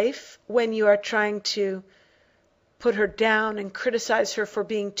wife when you are trying to put her down and criticize her for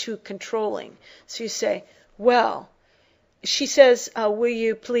being too controlling. So you say, well, she says, will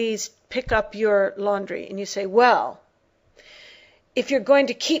you please pick up your laundry? And you say, well, if you're going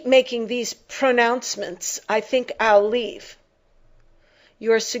to keep making these pronouncements, I think I'll leave.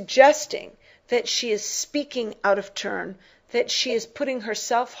 You're suggesting that she is speaking out of turn, that she is putting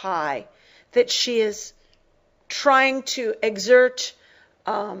herself high, that she is trying to exert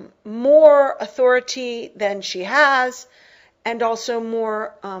more authority than she has, and also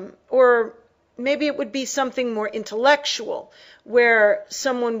more, or maybe it would be something more intellectual, where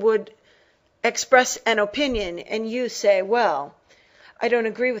someone would express an opinion and you say, well, I don't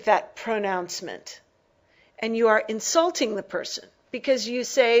agree with that pronouncement. And you are insulting the person because you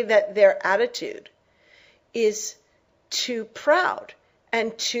say that their attitude is too proud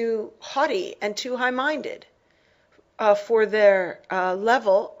and too haughty and too high-minded for their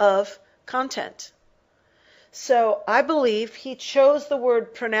level of content. So I believe he chose the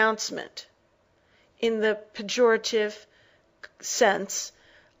word pronouncement in the pejorative sense.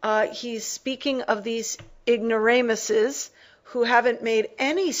 He's speaking of these ignoramuses who haven't made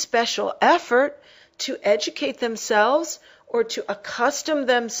any special effort to educate themselves or to accustom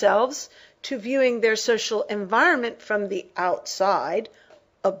themselves to viewing their social environment from the outside,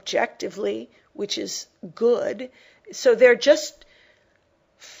 objectively, which is good. So they're just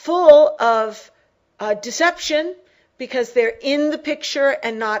full of deception because they're in the picture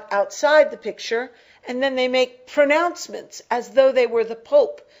and not outside the picture. And then they make pronouncements as though they were the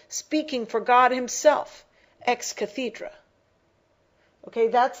Pope speaking for God himself, ex cathedra. Okay,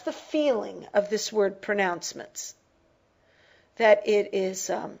 that's the feeling of this word pronouncements. That it is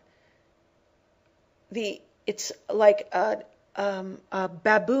it's like a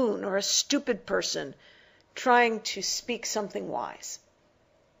baboon or a stupid person trying to speak something wise.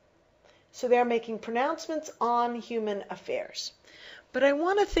 So they're making pronouncements on human affairs. But I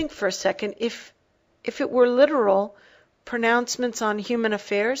want to think for a second, if it were literal, pronouncements on human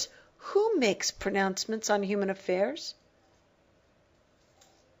affairs, who makes pronouncements on human affairs?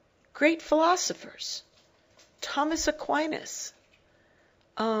 Great philosophers. Thomas Aquinas,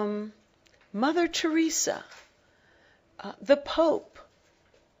 Mother Teresa, the Pope,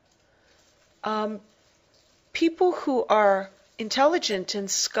 people who are intelligent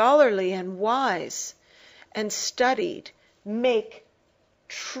and scholarly and wise and studied make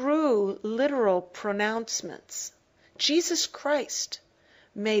true, literal pronouncements. Jesus Christ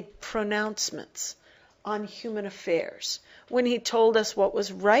made pronouncements on human affairs when he told us what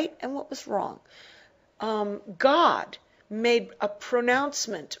was right and what was wrong. God made a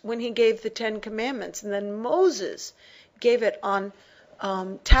pronouncement when he gave the Ten Commandments, and then Moses gave it on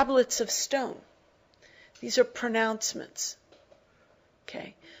tablets of stone. These are pronouncements.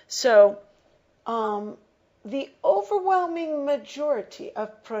 Okay, so the overwhelming majority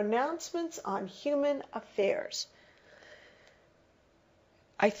of pronouncements on human affairs,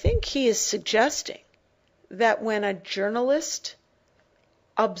 I think he is suggesting that when a journalist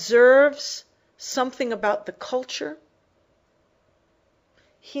observes something about the culture,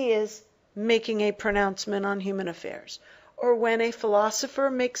 he is making a pronouncement on human affairs. Or when a philosopher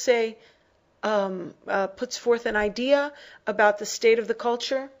makes puts forth an idea about the state of the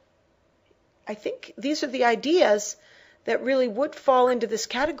culture, I think these are the ideas that really would fall into this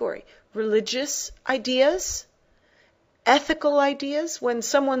category. Religious ideas, ethical ideas. When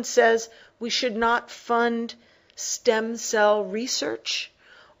someone says we should not fund stem cell research,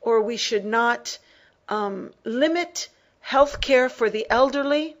 or we should not limit health care for the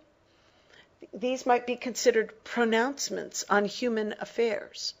elderly, these might be considered pronouncements on human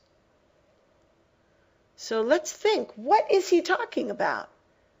affairs. So let's think, what is he talking about?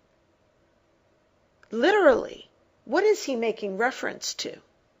 Literally, what is he making reference to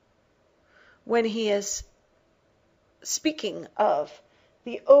when he is speaking of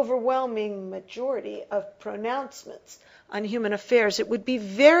the overwhelming majority of pronouncements on human affairs? It would be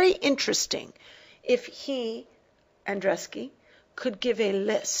very interesting if he, Andreski, could give a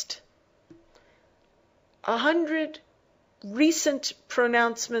list. 100 recent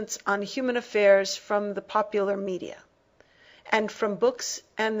pronouncements on human affairs from the popular media. and from books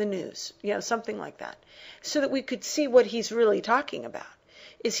and the news, something like that, so that we could see what he's really talking about.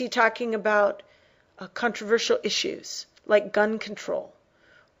 Is he talking about controversial issues like gun control,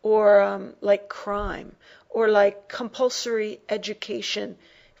 or like crime, or like compulsory education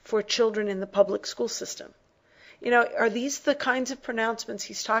for children in the public school system? Are these the kinds of pronouncements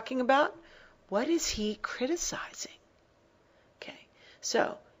he's talking about? What is he criticizing? Okay,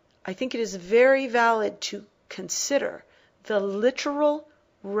 so I think it is very valid to consider the literal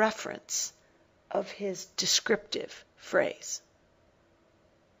reference of his descriptive phrase.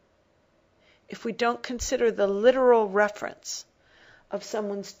 If we don't consider the literal reference of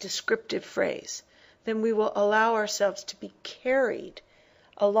someone's descriptive phrase, then we will allow ourselves to be carried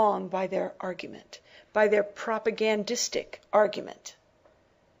along by their argument, by their propagandistic argument.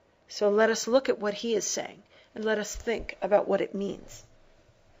 So let us look at what he is saying, and let us think about what it means.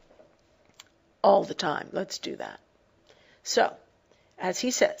 All the time. Let's do that. So, as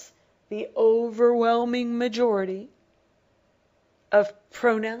he says, the overwhelming majority of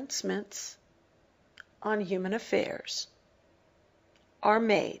pronouncements on human affairs are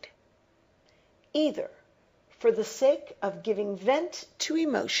made either for the sake of giving vent to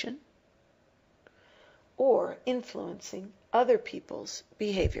emotion or influencing other people's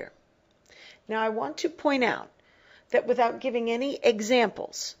behavior. Now, I want to point out that without giving any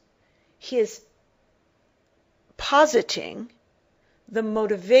examples, he is positing the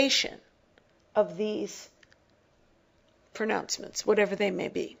motivation of these pronouncements, whatever they may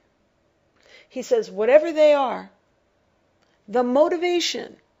be. He says, whatever they are, the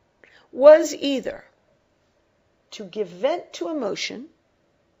motivation was either to give vent to emotion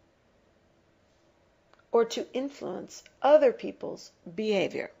or to influence other people's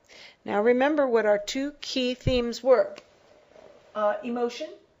behavior. Now remember what our two key themes were. Emotion,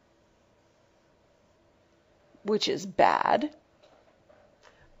 which is bad,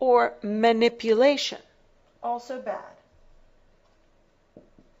 or manipulation, also bad.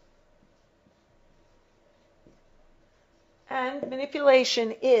 And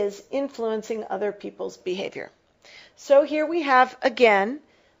manipulation is influencing other people's behavior. So here we have, again,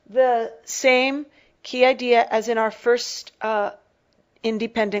 the same key idea as in our first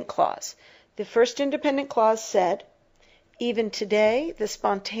independent clause. The first independent clause said, even today, the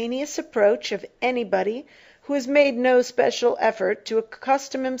spontaneous approach of anybody who has made no special effort to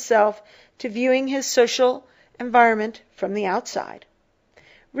accustom himself to viewing his social environment from the outside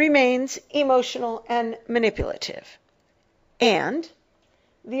remains emotional and manipulative. And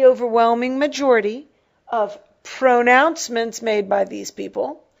the overwhelming majority of pronouncements made by these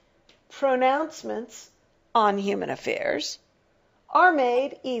people, pronouncements on human affairs, are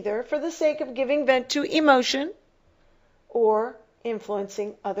made either for the sake of giving vent to emotion or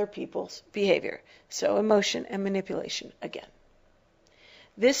influencing other people's behavior. So emotion and manipulation again.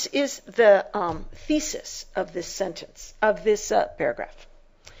 This is the thesis of this sentence, of this paragraph.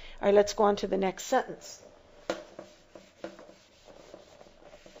 All right, let's go on to the next sentence.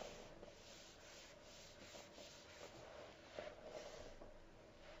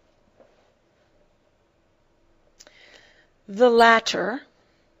 The latter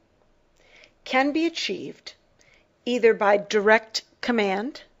can be achieved either by direct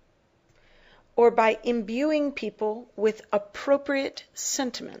command or by imbuing people with appropriate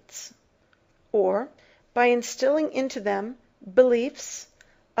sentiments, or by instilling into them beliefs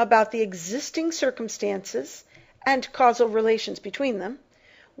about the existing circumstances and causal relations between them,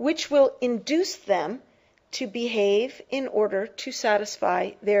 which will induce them to behave in order to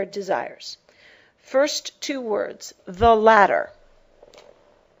satisfy their desires. First two words, the latter.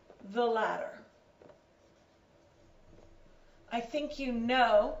 The latter. I think you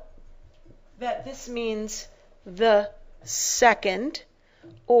know that this means the second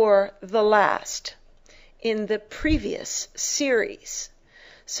or the last in the previous series.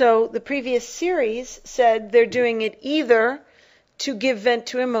 So the previous series said they're doing it either to give vent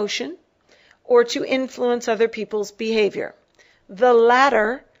to emotion or to influence other people's behavior. The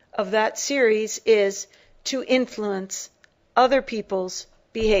latter of that series is to influence other people's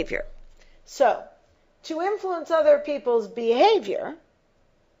behavior. So, to influence other people's behavior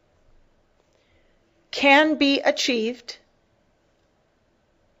can be achieved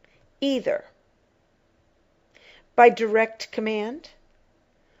either by direct command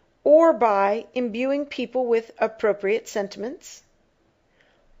or by imbuing people with appropriate sentiments,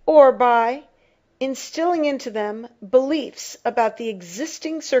 or by instilling into them beliefs about the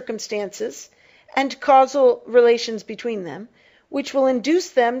existing circumstances and causal relations between them, which will induce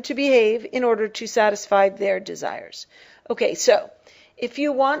them to behave in order to satisfy their desires. Okay, so if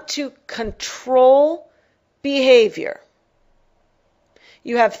you want to control behavior,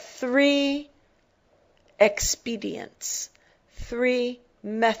 You have three expedients, three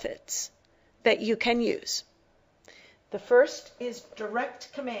methods that you can use. The first is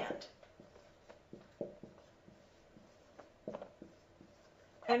direct command.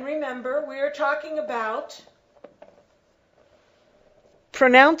 And remember, we are talking about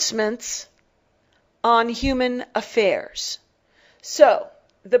pronouncements on human affairs. So,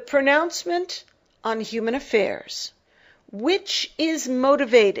 the pronouncement on human affairs, which is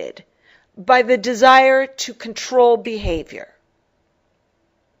motivated by the desire to control behavior.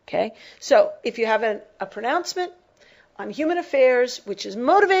 Okay? So, if you have a pronouncement on human affairs, which is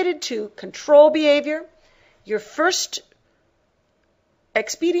motivated to control behavior, your first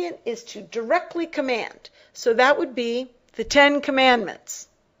expedient is to directly command. So that would be the 10 Commandments.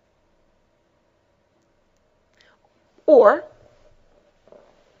 Or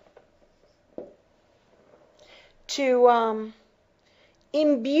to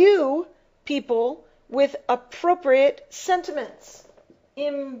imbue people with appropriate sentiments.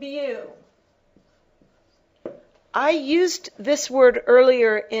 Imbue. I used this word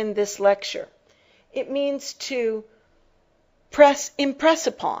earlier in this lecture. It means to impress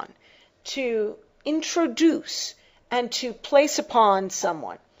upon, to introduce, and to place upon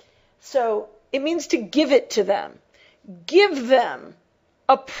someone. So it means to give it to them. Give them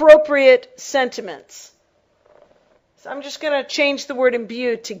appropriate sentiments. So I'm just going to change the word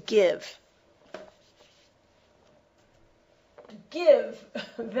imbue to give. Give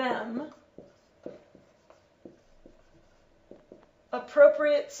them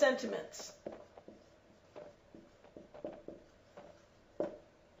appropriate sentiments.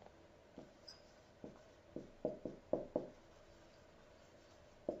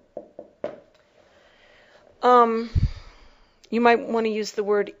 You might want to use the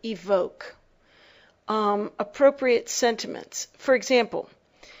word evoke. Appropriate sentiments. For example,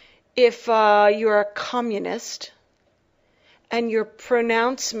 if you're a communist and your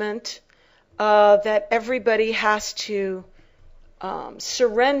pronouncement that everybody has to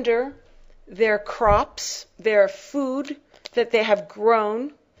surrender their crops, their food that they have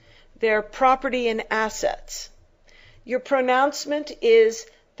grown, their property and assets. Your pronouncement is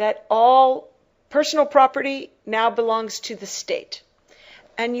that all personal property now belongs to the state.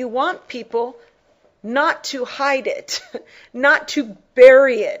 And you want people not to hide it, not to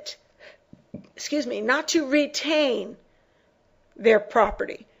bury it, not to retain their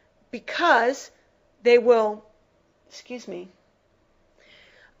property, because they will,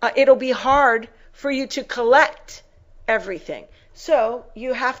 it'll be hard for you to collect everything. So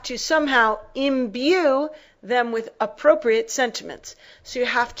you have to somehow imbue them with appropriate sentiments. So you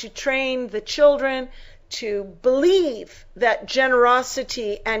have to train the children to believe that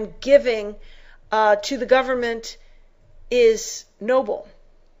generosity and giving to the government is noble.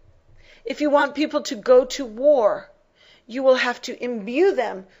 If you want people to go to war, you will have to imbue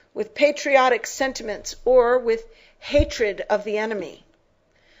them with patriotic sentiments or with hatred of the enemy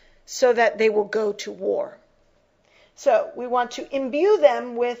so that they will go to war. So we want to imbue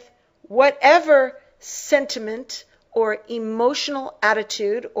them with whatever sentiment or emotional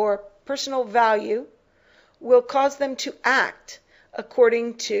attitude or personal value will cause them to act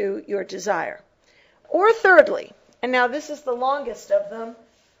according to your desire. Or thirdly, and now this is the longest of them,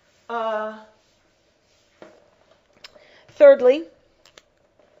 thirdly,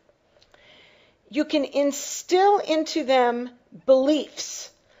 you can instill into them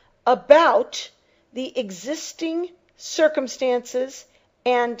beliefs about the existing circumstances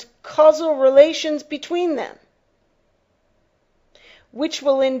and causal relations between them, which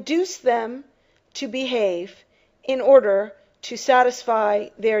will induce them to behave in order to satisfy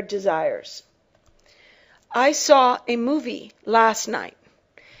their desires. I saw a movie last night.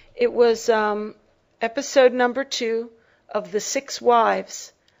 It was episode number 2 of The 6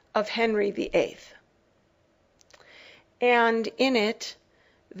 Wives of Henry VIII. And in it,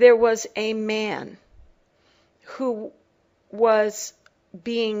 there was a man who was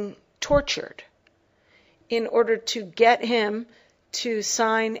being tortured in order to get him to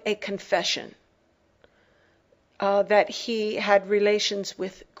sign a confession that he had relations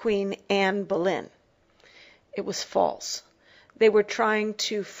with Queen Anne Boleyn. It was false. They were trying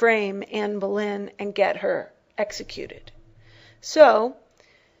to frame Anne Boleyn and get her executed. So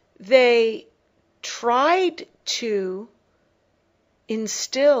they tried to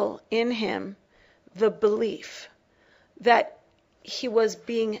instill in him the belief that he was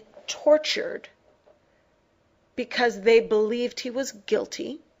being tortured because they believed he was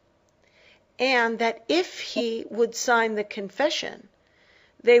guilty, and that if he would sign the confession,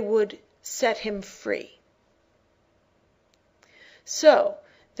 they would set him free. So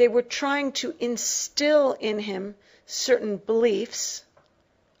they were trying to instill in him certain beliefs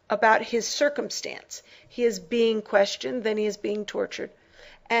about his circumstance. He is being questioned, then he is being tortured,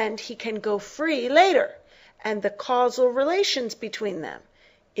 and he can go free later. And the causal relations between them.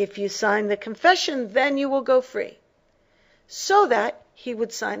 If you sign the confession, then you will go free. So that he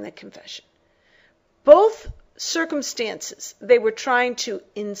would sign the confession. Both circumstances they were trying to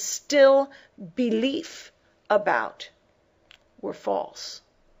instill belief about were false.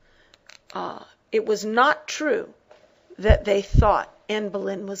 It was not true that they thought Anne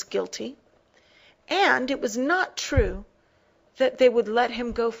Boleyn was guilty, and it was not true that they would let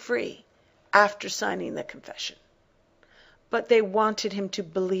him go free after signing the confession. But they wanted him to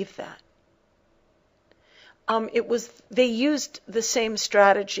believe that. They used the same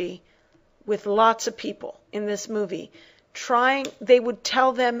strategy with lots of people in this movie. They would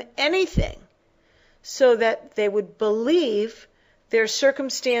tell them anything so that they would believe their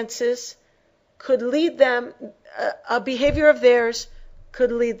circumstances could lead them, a behavior of theirs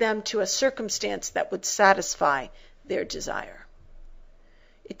could lead them to a circumstance that would satisfy their desire.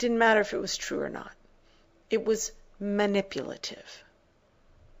 It didn't matter if it was true or not. It was manipulative.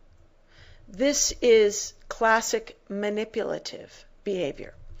 This is classic manipulative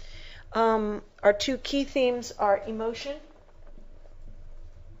behavior. Our two key themes are emotion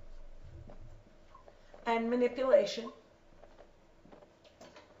and manipulation.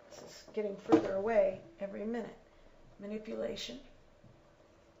 This is getting further away every minute. Manipulation.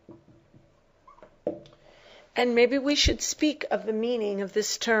 And maybe we should speak of the meaning of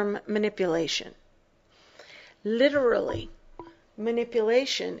this term manipulation. Literally,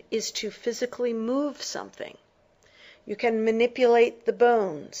 manipulation is to physically move something. You can manipulate the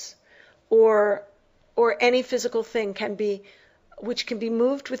bones, or any physical thing which can be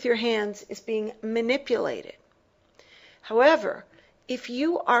moved with your hands is being manipulated. However, if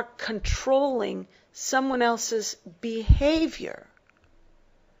you are controlling someone else's behavior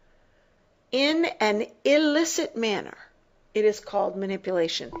in an illicit manner, it is called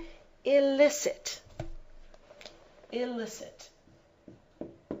manipulation. Illicit.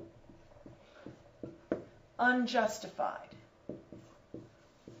 Unjustified.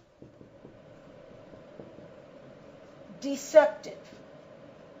 Deceptive.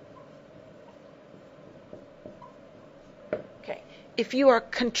 Okay. If you are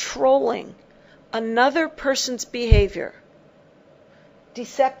controlling another person's behavior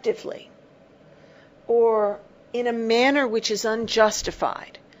deceptively or in a manner which is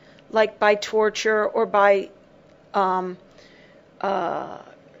unjustified, like by torture or by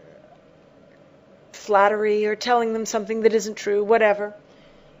flattery or telling them something that isn't true, whatever,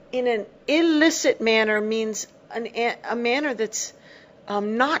 in an illicit manner means a manner that's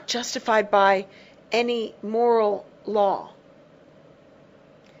not justified by any moral law,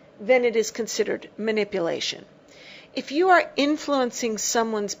 then it is considered manipulation. If you are influencing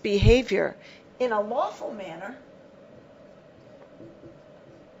someone's behavior in a lawful manner,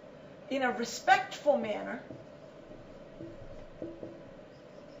 in a respectful manner,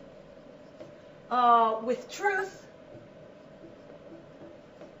 with truth,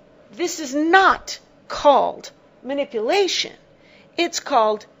 this is not called manipulation. It's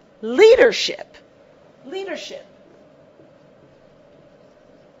called leadership. Leadership.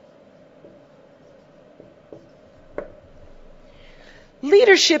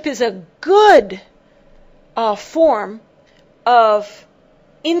 Leadership is a good form of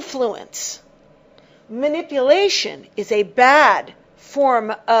influence. Manipulation is a bad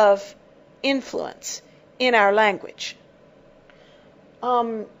form of influence in our language.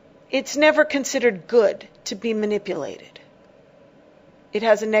 It's never considered good to be manipulated. It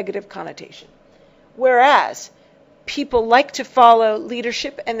has a negative connotation. Whereas people like to follow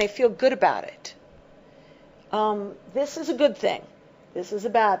leadership and they feel good about it. This is a good thing. This is a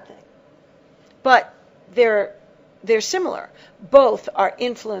bad thing. But they're similar. Both are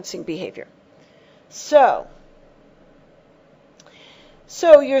influencing behavior. So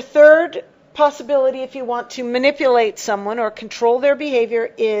your third possibility, if you want to manipulate someone or control their behavior,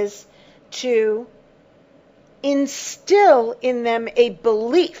 is to instill in them a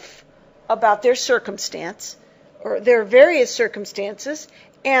belief about their circumstance or their various circumstances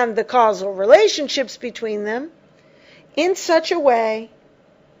and the causal relationships between them in such a way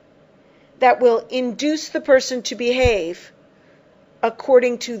that will induce the person to behave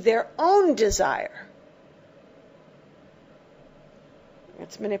according to their own desire.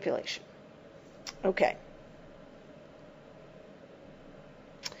 That's manipulation. Okay.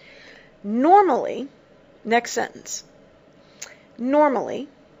 Normally, next sentence. Normally,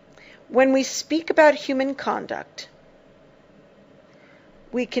 when we speak about human conduct,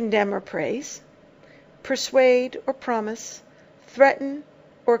 We condemn or praise, persuade or promise, threaten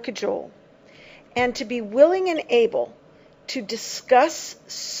or cajole, and to be willing and able to discuss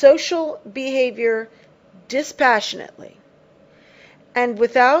social behavior dispassionately and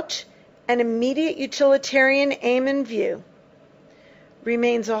without an immediate utilitarian aim in view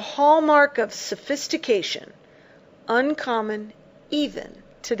remains a hallmark of sophistication, uncommon even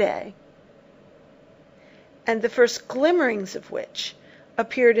today, and the first glimmerings of which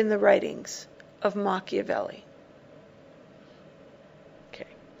appeared in the writings of Machiavelli. Okay.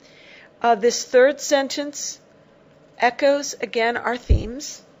 This third sentence echoes again our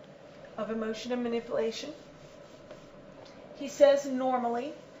themes of emotion and manipulation. He says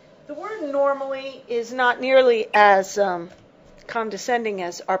normally. The word normally is not nearly as condescending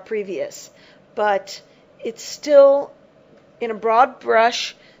as our previous, but it's still in a broad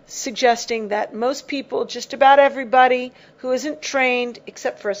brush suggesting that most people, just about everybody who isn't trained,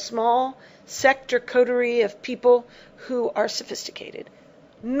 except for a small sect or coterie of people who are sophisticated.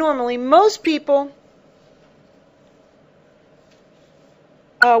 Normally, most people,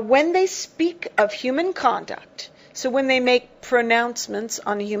 when they speak of human conduct, so when they make pronouncements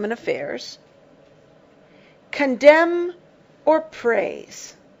on human affairs, condemn or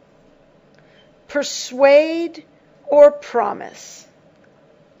praise, persuade or promise.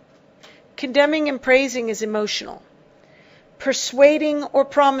 Condemning and praising is emotional. Persuading or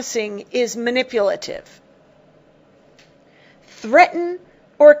promising is manipulative. Threaten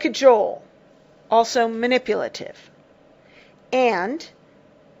or cajole, also manipulative. And,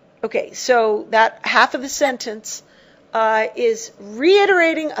 okay, so that half of the sentence is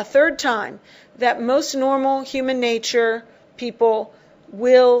reiterating a third time that most normal human nature people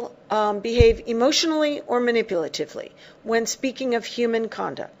will behave emotionally or manipulatively when speaking of human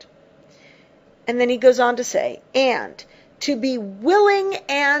conduct. And then he goes on to say, and to be willing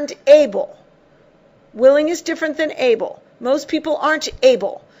and able. Willing is different than able. Most people aren't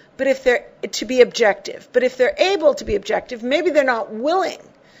able, but if they're to be objective. But if they're able to be objective, maybe they're not willing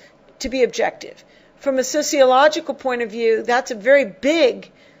to be objective. From a sociological point of view, that's a very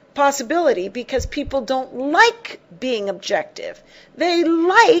big possibility because people don't like being objective. They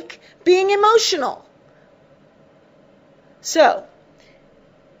like being emotional. So,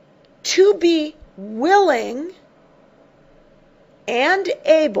 to be willing and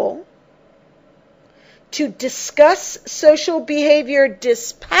able to discuss social behavior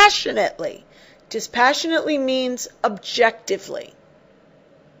dispassionately. Dispassionately means objectively.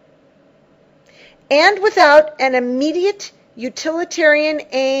 And without an immediate utilitarian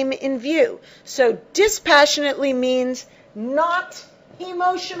aim in view. So dispassionately means not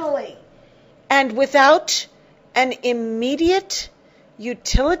emotionally. And without an immediate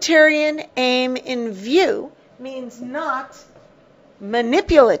utilitarian aim in view means not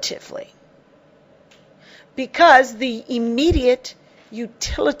manipulatively. Because the immediate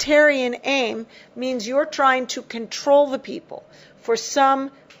utilitarian aim means you're trying to control the people for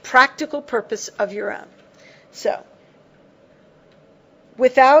some practical purpose of your own. So,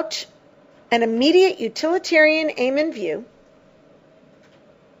 without an immediate utilitarian aim in view,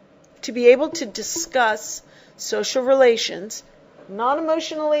 to be able to discuss social relations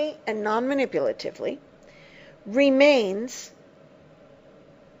non-emotionally and non-manipulatively remains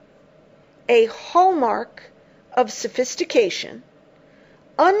a hallmark of sophistication,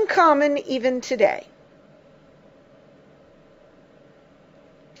 uncommon even today.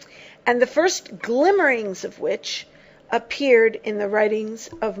 And the first glimmerings of which appeared in the writings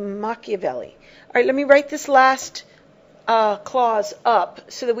of Machiavelli. All right, let me write this last clause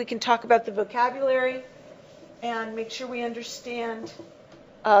up so that we can talk about the vocabulary and make sure we understand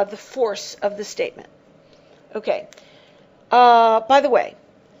the force of the statement. Okay. By the way,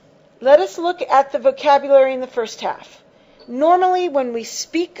 let us look at the vocabulary in the first half. Normally, when we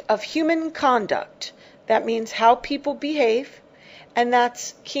speak of human conduct, that means how people behave, and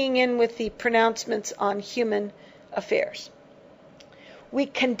that's keying in with the pronouncements on human affairs. We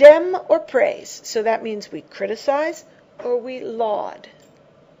condemn or praise, so that means we criticize or we laud.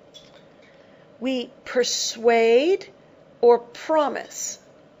 We persuade or promise.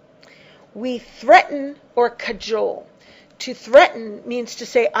 We threaten or cajole. To threaten means to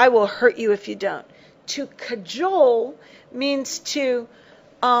say, I will hurt you if you don't. To cajole means to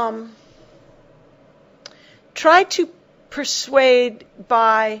try to persuade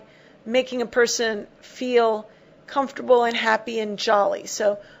by making a person feel comfortable and happy and jolly.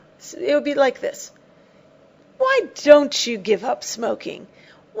 So it would be like this. Why don't you give up smoking?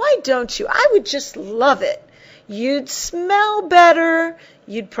 Why don't you? I would just love it. You'd smell better.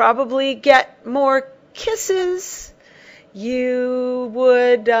 You'd probably get more kisses. You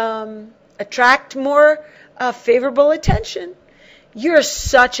would attract more favorable attention. You're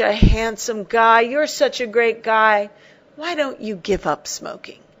such a handsome guy. You're such a great guy. Why don't you give up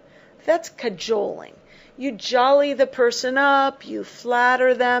smoking? That's cajoling. You jolly the person up, you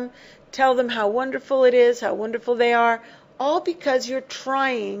flatter them, tell them how wonderful it is, how wonderful they are, all because you're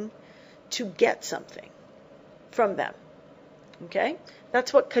trying to get something from them. Okay?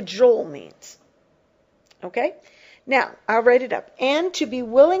 That's what cajole means. Okay? Now, I'll write it up. And to be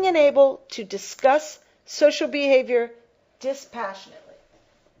willing and able to discuss social behavior dispassionately.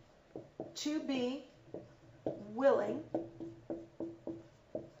 To be willing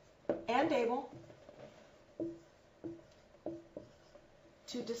and able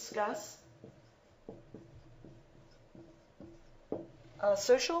to discuss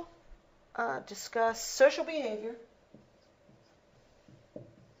social behavior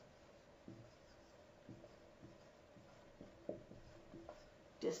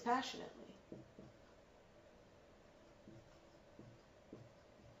dispassionately.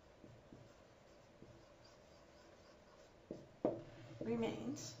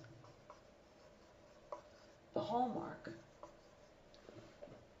 Remains the hallmark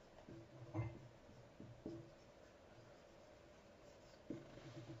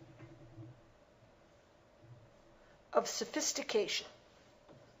of sophistication.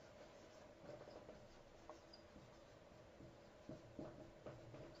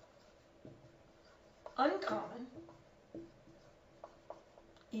 Uncommon,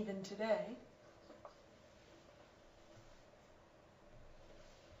 even today,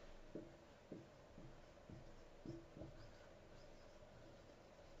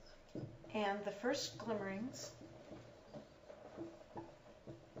 and the first glimmerings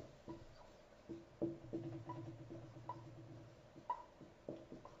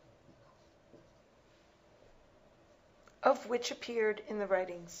of which appeared in the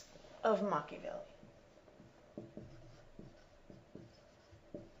writings of Machiavelli.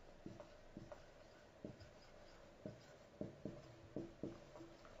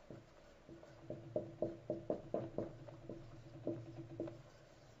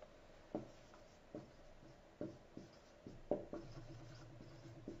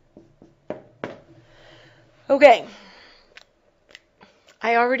 Okay,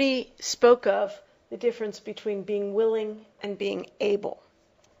 I already spoke of the difference between being willing and being able.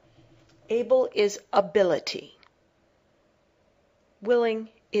 Able is ability. Willing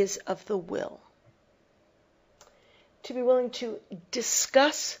is of the will. To be willing to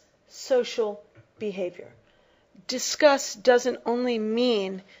discuss social behavior. Discuss doesn't only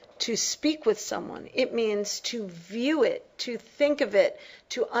mean to speak with someone. It means to view it, to think of it,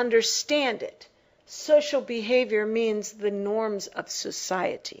 to understand it. Social behavior means the norms of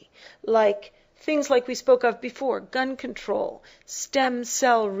society, like things like we spoke of before, gun control, stem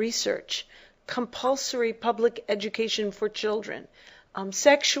cell research, compulsory public education for children,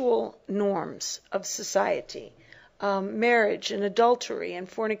 sexual norms of society, marriage and adultery and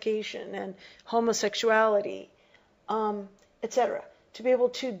fornication and homosexuality, etc. To be able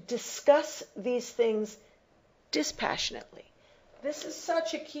to discuss these things dispassionately. This is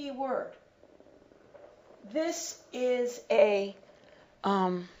such a key word. This is a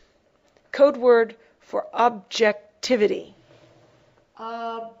code word for objectivity.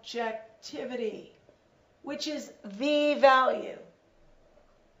 Objectivity, which is the value.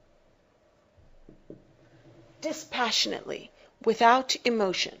 Dispassionately, without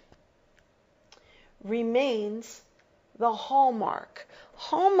emotion, remains the hallmark.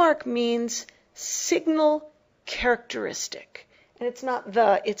 Hallmark means signal characteristic. And it's not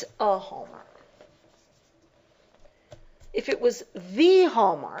the, it's a hallmark. If it was the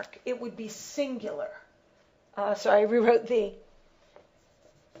hallmark, it would be singular. Sorry, I rewrote the.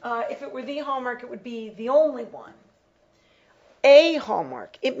 If it were the hallmark, it would be the only one. A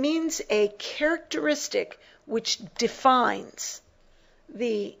hallmark, it means a characteristic which defines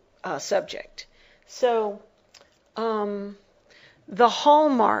the subject. So, the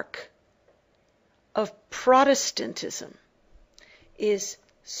hallmark of Protestantism is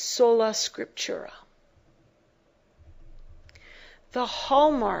sola scriptura. The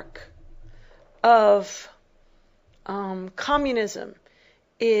hallmark of communism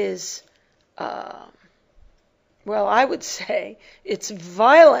is, well, I would say it's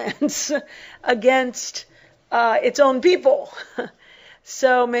violence against its own people.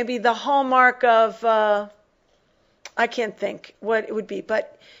 So maybe the hallmark of, I can't think what it would be,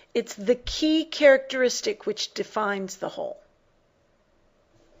 but it's the key characteristic which defines the whole.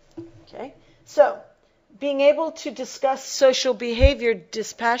 Okay, so being able to discuss social behavior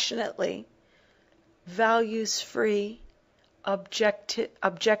dispassionately, values-free,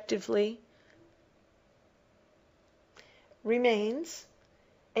 objectively remains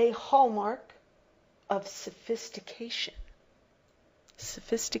a hallmark of sophistication.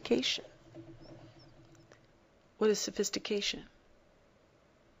 Sophistication. What is sophistication?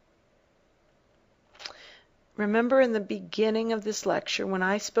 Remember in the beginning of this lecture when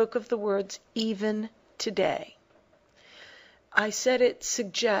I spoke of the words even today, I said it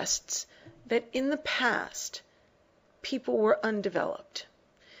suggests that in the past, people were undeveloped.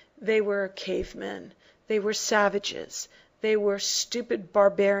 They were cavemen. They were savages. They were stupid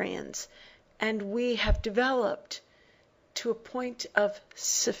barbarians. And we have developed to a point of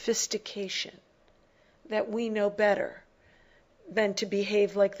sophistication that we know better than to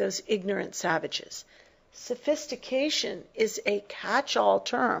behave like those ignorant savages. Sophistication is a catch-all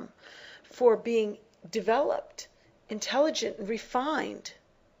term for being developed, intelligent, refined,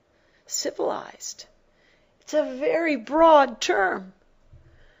 civilized. It's a very broad term.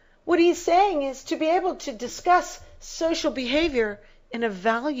 What he's saying is to be able to discuss social behavior in a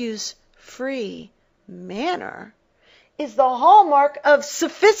values-free manner is the hallmark of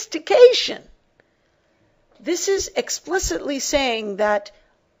sophistication. This is explicitly saying that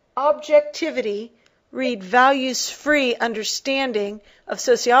objectivity, read values-free understanding of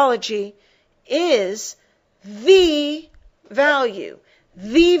sociology, is the value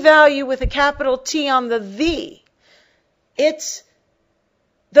with a capital T on the "the." It's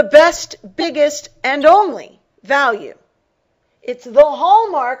the best, biggest, and only value. It's the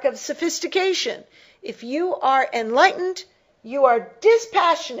hallmark of sophistication. If you are enlightened, you are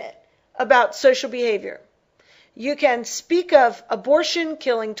dispassionate about social behavior. You can speak of abortion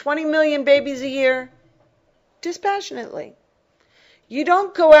killing 20 million babies a year dispassionately. You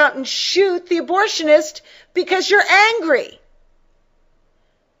don't go out and shoot the abortionist because you're angry.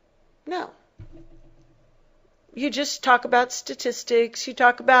 No. You just talk about statistics. You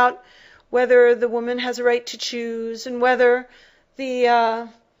talk about whether the woman has a right to choose and whether the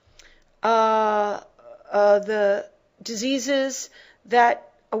diseases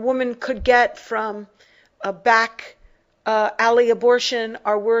that a woman could get from a back alley abortion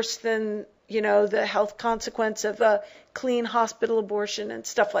are worse than, the health consequence of a clean hospital abortion and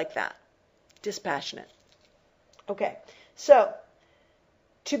stuff like that. Dispassionate. Okay, so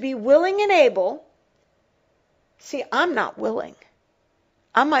to be willing and able, see, I'm not willing.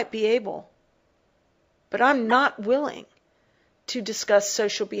 I might be able, but I'm not willing to discuss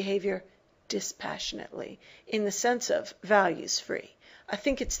social behavior dispassionately in the sense of values-free. I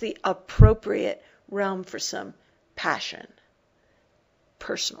think it's the appropriate realm for some passion,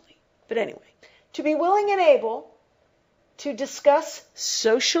 personally. But anyway, to be willing and able to discuss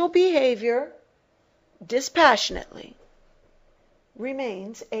social behavior dispassionately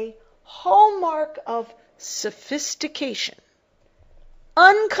remains a hallmark of sophistication,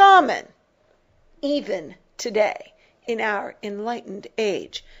 uncommon even today in our enlightened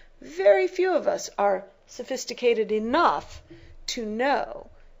age. Very few of us are sophisticated enough to know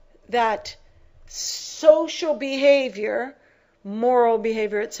that social behavior, moral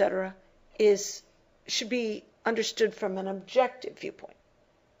behavior, etc., should be understood from an objective viewpoint.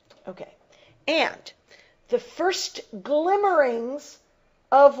 Okay. And the first glimmerings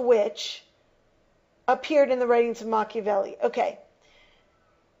of which appeared in the writings of Machiavelli. Okay.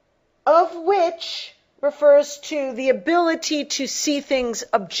 Of which refers to the ability to see things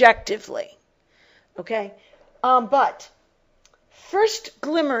objectively. Okay? But first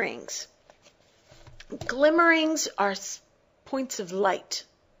glimmerings. Glimmerings are points of light.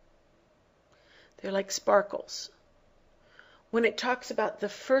 They're like sparkles. When it talks about the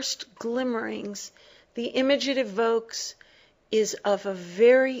first glimmerings, the image it evokes is of a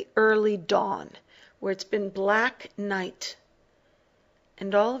very early dawn, where it's been black night.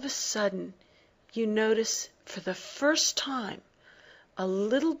 And all of a sudden, you notice for the first time a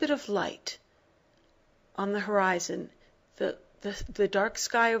little bit of light on the horizon. The dark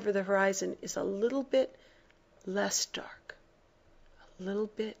sky over the horizon is a little bit less dark.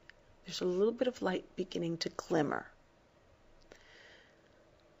 There's a little bit of light beginning to glimmer.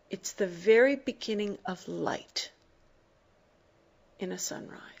 It's the very beginning of light in a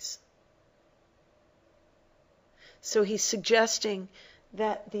sunrise. So he's suggesting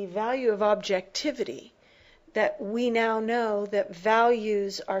that the value of objectivity, that we now know that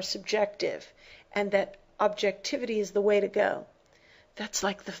values are subjective and that objectivity is the way to go. That's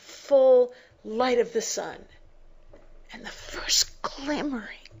like the full light of the sun. And the first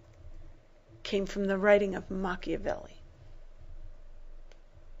glimmering came from the writing of Machiavelli.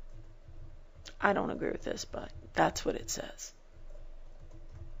 I don't agree with this, but that's what it says.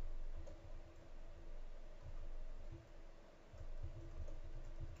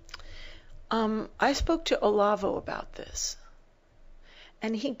 I spoke to Olavo about this,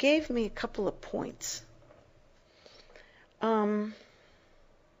 and he gave me a couple of points.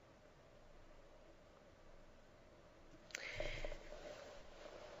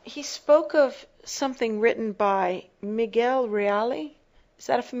 He spoke of something written by Miguel Reale. Is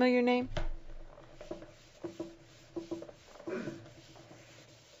that a familiar name?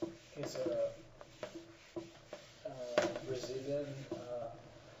 He's a Brazilian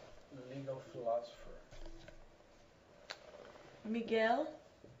legal philosopher. Miguel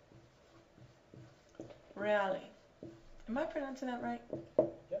Reale. Am I pronouncing that right?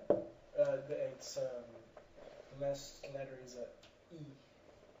 Yep. It's the last letter is a E.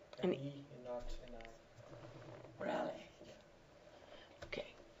 An E and not an L. Reale. Yeah. Okay.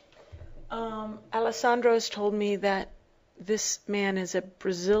 Alessandro has told me that this man is a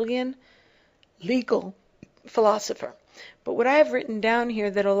Brazilian legal philosopher. But what I have written down here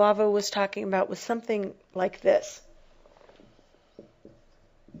that Olavo was talking about was something like this.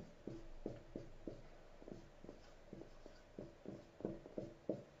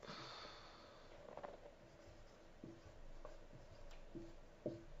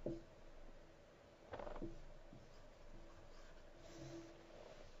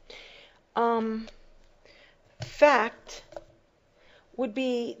 Fact would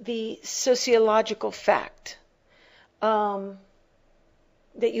be the sociological fact that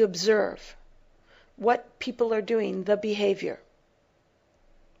you observe, what people are doing, the behavior.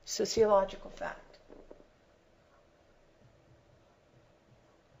 Sociological fact.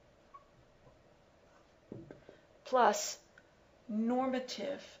 Plus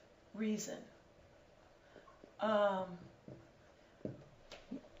normative reason.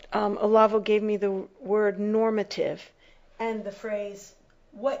 Olavo gave me the word normative and the phrase,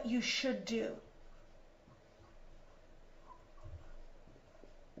 what you should do.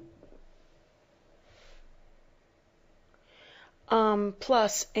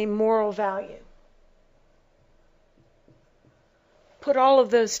 Plus a moral value. Put all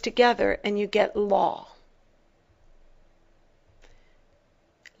of those together and you get law.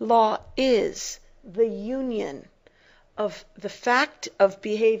 Law is the union of the fact of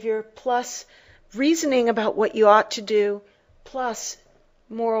behavior plus reasoning about what you ought to do plus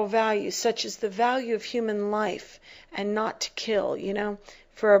moral values such as the value of human life and not to kill,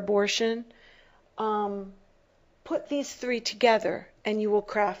 for abortion. Put these three together and you will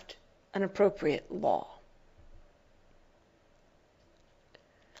craft an appropriate law.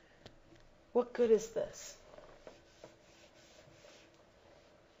 What good is this?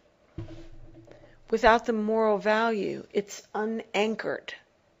 Without the moral value, it's unanchored.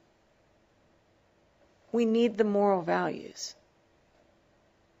 We need the moral values.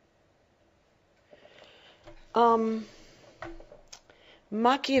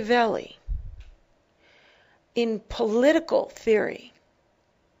 Machiavelli, in political theory,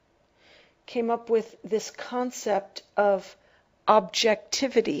 came up with this concept of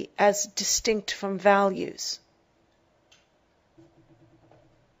objectivity as distinct from values.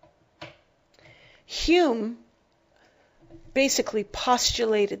 Hume basically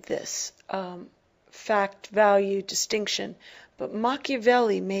postulated this fact-value distinction, but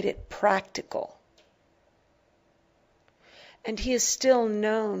Machiavelli made it practical. And he is still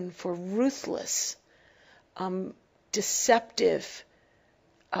known for ruthless, deceptive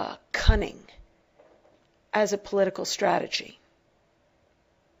cunning as a political strategy.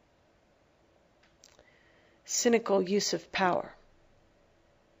 Cynical use of power.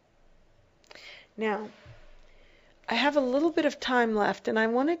 Now, I have a little bit of time left, and I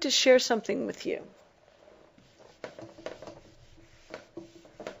wanted to share something with you.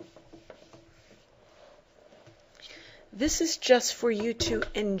 This is just for you to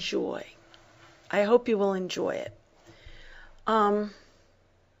enjoy. I hope you will enjoy it.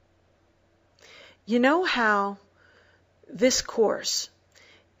 You know how this course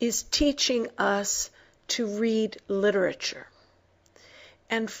is teaching us to read literature.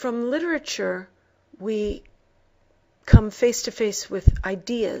 And from literature, we come face to face with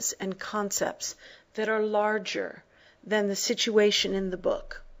ideas and concepts that are larger than the situation in the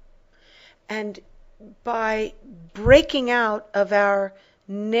book. And by breaking out of our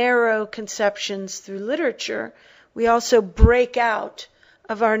narrow conceptions through literature, we also break out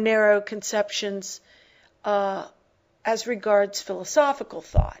of our narrow conceptions as regards philosophical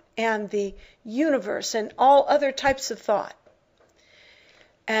thought and the universe and all other types of thought.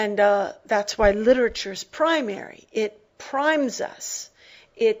 And that's why literature is primary. It primes us.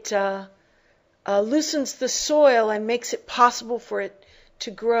 It loosens the soil and makes it possible for it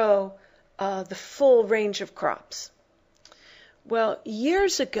to grow the full range of crops. Well,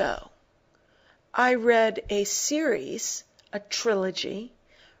 years ago, I read a series, a trilogy,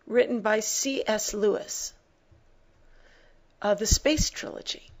 written by C.S. Lewis, the Space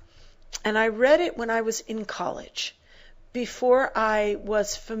Trilogy. And I read it when I was in college, before I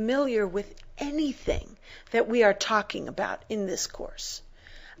was familiar with anything that we are talking about in this course.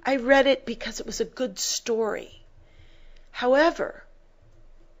 I read it because it was a good story. However,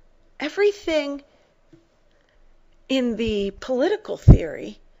 everything in the political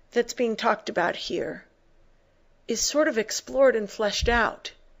theory that's being talked about here is sort of explored and fleshed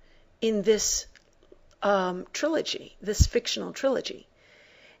out in this trilogy, this fictional trilogy.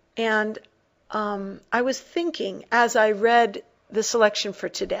 And I was thinking, as I read the selection for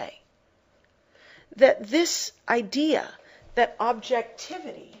today, that this idea that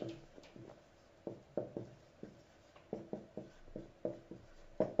objectivity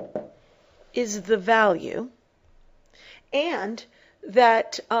is the value, and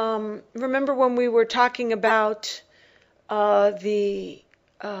that, remember when we were talking about the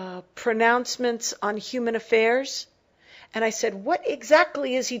pronouncements on human affairs? And I said, what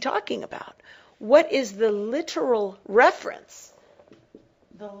exactly is he talking about? What is the literal reference?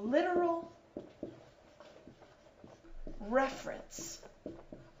 The literal reference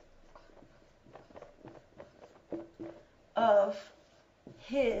of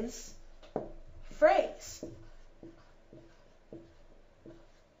his phrase.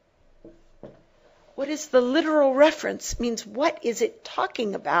 What is the literal reference? Means what is it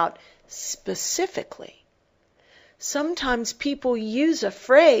talking about specifically? Sometimes people use a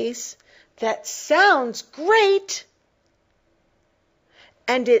phrase that sounds great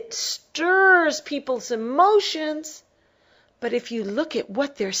and it stirs people's emotions, but if you look at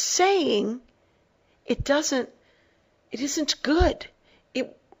what they're saying, it isn't good.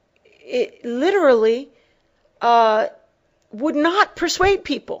 It literally would not persuade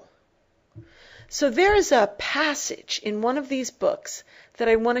people. So there is a passage in one of these books that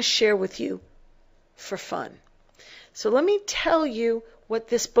I want to share with you for fun. So let me tell you what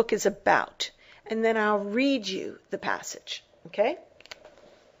this book is about, and then I'll read you the passage, okay?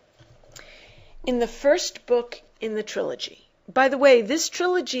 In the first book in the trilogy. By the way, this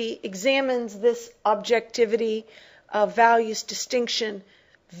trilogy examines this objectivity, values, distinction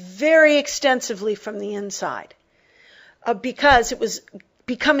very extensively from the inside, because it was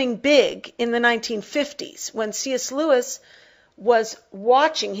becoming big in the 1950s when C.S. Lewis was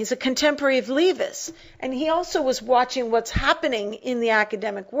watching. He's a contemporary of Levis, and he also was watching what's happening in the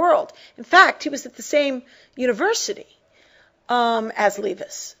academic world. In fact, he was at the same university as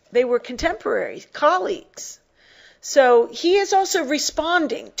Levis. They were contemporaries, colleagues. So he is also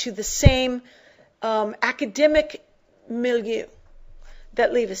responding to the same academic milieu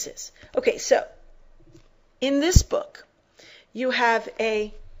that Levis is. Okay, so in this book, you have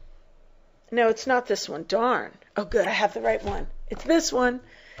no, it's not this one, darn. Oh, good, I have the right one. It's this one,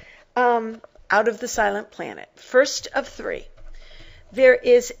 Out of the Silent Planet. First of three. There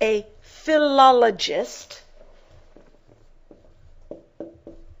is a philologist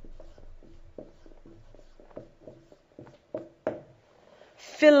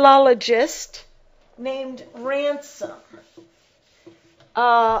named Ransom.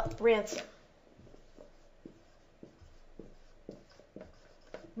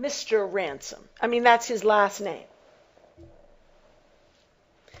 Mr. Ransom. I mean, that's his last name.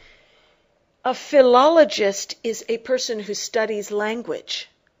 A philologist is a person who studies language.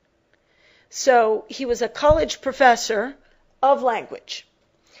 So he was a college professor of language.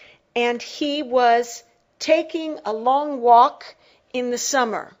 And he was taking a long walk in the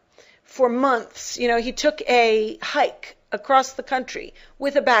summer for months. You know, he took a hike across the country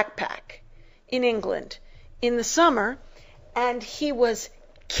with a backpack in England in the summer, and he was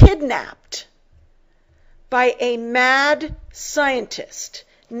kidnapped by a mad scientist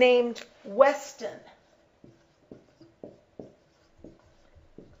named Weston.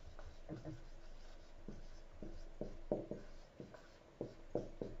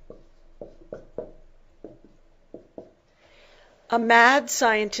 A mad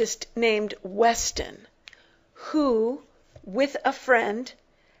scientist named Weston, who, with a friend,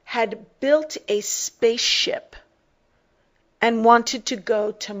 had built a spaceship and wanted to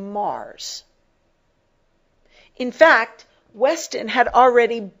go to Mars. In fact, Weston had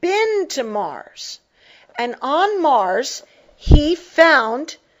already been to Mars. And on Mars, he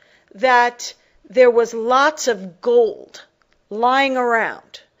found that there was lots of gold lying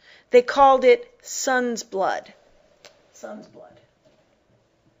around. They called it sun's blood. Sun's blood.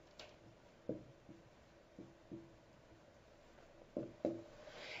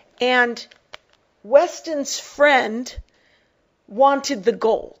 And Weston's friend wanted the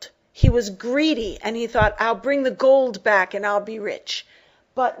gold. He was greedy, and he thought, I'll bring the gold back and I'll be rich.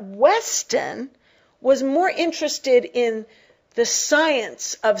 But Weston was more interested in the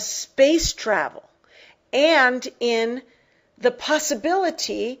science of space travel and in the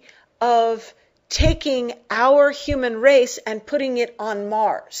possibility of taking our human race and putting it on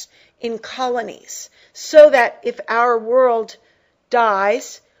Mars in colonies, so that if our world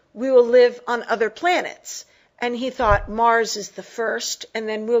dies, we will live on other planets. And he thought Mars is the first, and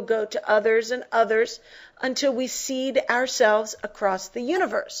then we'll go to others and others until we seed ourselves across the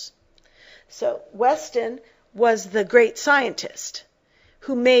universe. So Weston was the great scientist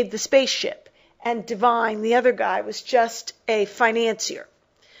who made the spaceship, and Devine, the other guy, was just a financier.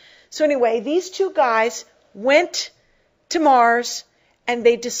 So anyway, these two guys went to Mars, and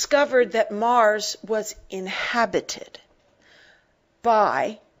they discovered that Mars was inhabited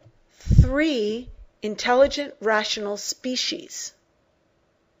by 3 intelligent, rational species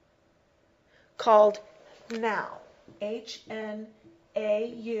called Hnau, H-N-A-U,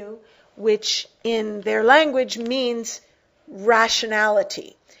 which in their language means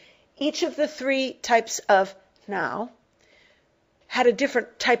rationality. Each of the 3 types of Hnau had a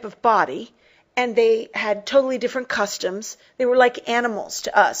different type of body, and they had totally different customs. They were like animals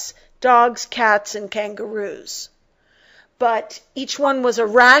to us, dogs, cats, and kangaroos. But each one was a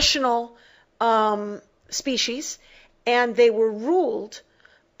rational species, and they were ruled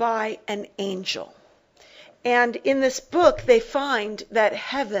by an angel. And in this book, they find that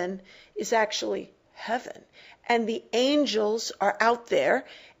heaven is actually heaven, and the angels are out there,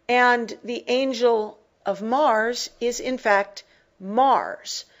 and the angel of Mars is, in fact,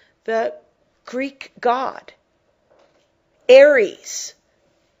 Mars, the Greek god, Ares,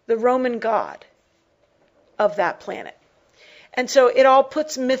 the Roman god of that planet. And so it all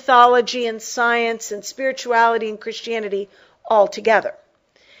puts mythology and science and spirituality and Christianity all together.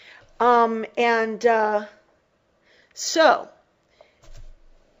 So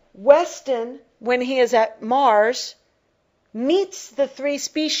Weston, when he is at Mars, meets the 3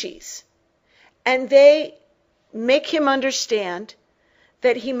 species, and they make him understand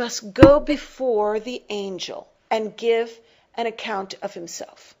that he must go before the angel and give an account of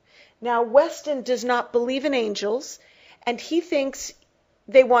himself. Now, Weston does not believe in angels, and he thinks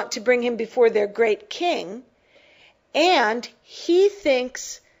they want to bring him before their great king, and he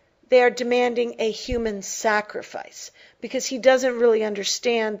thinks they are demanding a human sacrifice because he doesn't really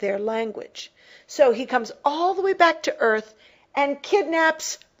understand their language. So he comes all the way back to Earth and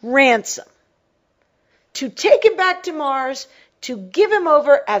kidnaps Ransom to take him back to Mars, to give him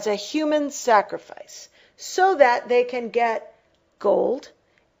over as a human sacrifice so that they can get gold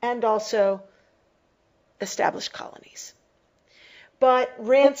and also establish colonies. But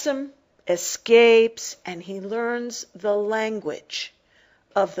Ransom escapes, and he learns the language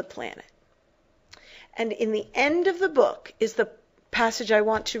of the planet. And in the end of the book is the passage I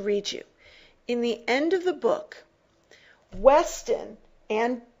want to read you. In the end of the book, Weston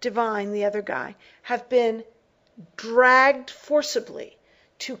and Devine, the other guy, have been dragged forcibly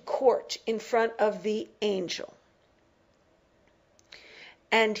to court in front of the angel.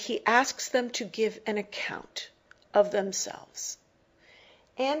 And he asks them to give an account of themselves.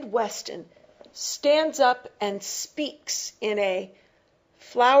 And Weston stands up and speaks in a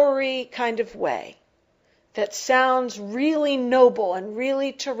flowery kind of way that sounds really noble and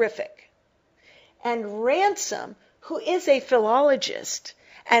really terrific. And Ransom, who is a philologist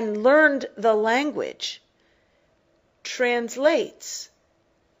and learned the language, translates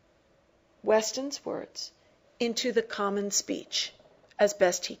Weston's words into the common speech as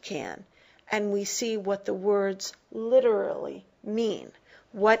best he can. And we see what the words literally mean.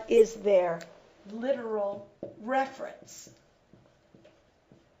 What is their literal reference?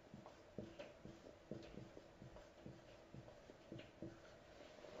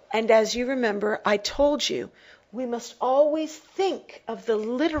 And as you remember, I told you, we must always think of the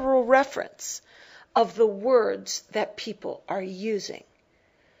literal reference of the words that people are using,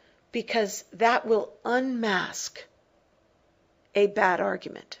 because that will unmask a bad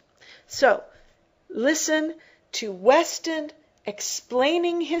argument. So, listen to Weston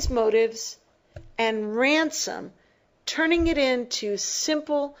explaining his motives and Ransom turning it into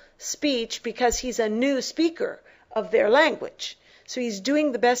simple speech because he's a new speaker of their language. So he's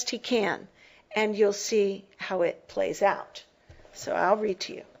doing the best he can, and you'll see how it plays out. So I'll read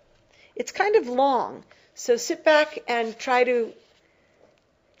to you. It's kind of long, so sit back and try to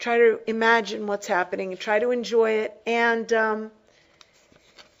imagine what's happening and try to enjoy it, and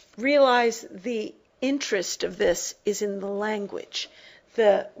realize the interest of this is in the language,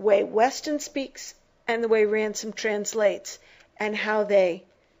 the way Weston speaks and the way Ransom translates, and how they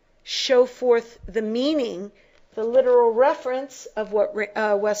show forth the meaning, the literal reference of what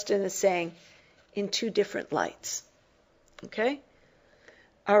Weston is saying in two different lights. Okay?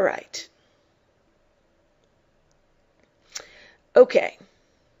 All right. Okay.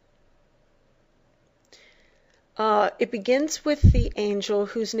 It begins with the angel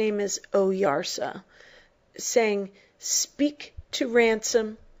whose name is Oyarsa, saying, "Speak to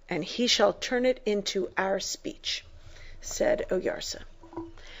Ransom, and he shall turn it into our speech," said Oyarsa.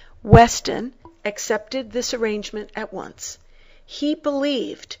 Weston accepted this arrangement at once. He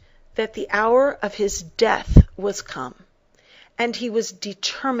believed that the hour of his death was come, and he was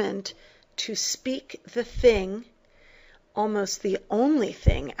determined to speak the thing, almost the only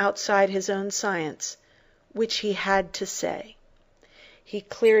thing outside his own science, which he had to say. He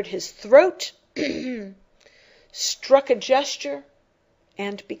cleared his throat, struck a gesture,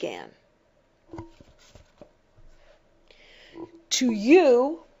 and began. To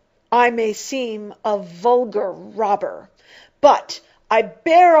you, I may seem a vulgar robber, but I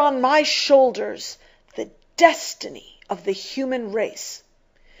bear on my shoulders the destiny of the human race.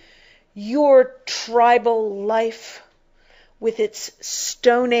 Your tribal life, with its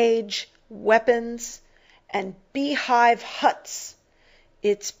Stone Age weapons and beehive huts,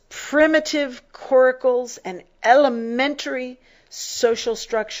 its primitive coracles and elementary social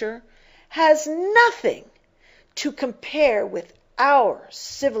structure, has nothing to compare with our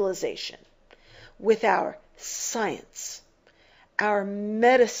civilization, with our science, our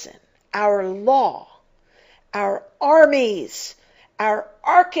medicine, our law, our armies, our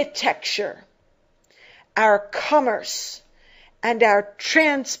architecture, our commerce, and our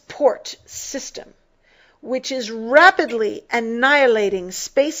transport system, which is rapidly annihilating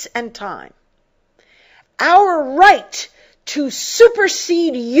space and time. Our right to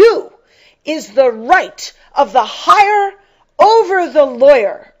supersede you is the right of the higher over the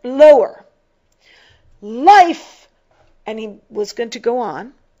lower. Life, and he was going to go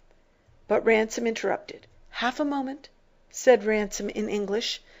on, but Ransom interrupted. "Half a moment," said Ransom in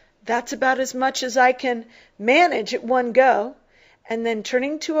English. "That's about as much as I can manage at one go." And then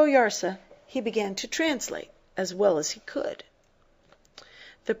turning to Oyarsa, he began to translate as well as he could.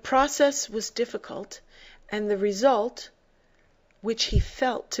 The process was difficult, and the result, which he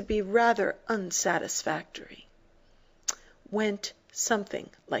felt to be rather unsatisfactory, went something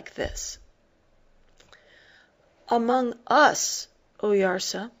like this. Among us,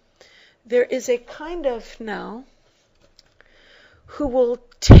 Oyarsa, there is a kind of now who will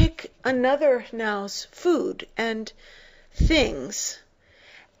take another now's food and things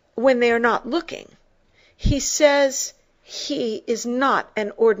when they are not looking. He says he is not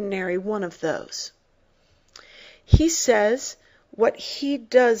an ordinary one of those. He says what he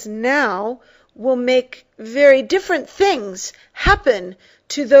does now will make very different things happen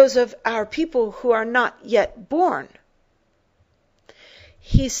to those of our people who are not yet born.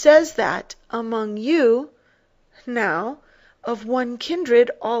 He says that among you now of one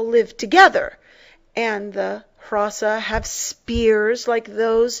kindred all live together, and the Hrasa have spears like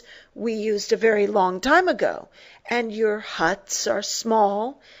those we used a very long time ago, and your huts are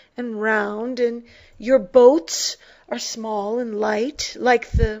small and round, and your boats are small and light like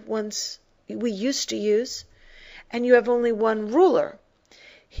the ones we used to use, and you have only one ruler.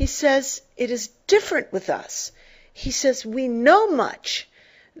 He says it is different with us. He says we know much.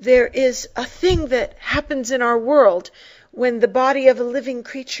 There is a thing that happens in our world when the body of a living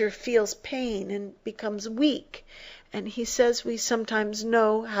creature feels pain and becomes weak. And he says we sometimes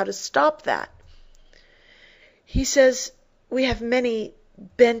know how to stop that. He says we have many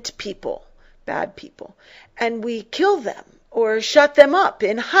bent people, bad people, and we kill them or shut them up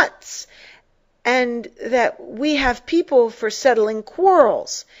in huts, and that we have people for settling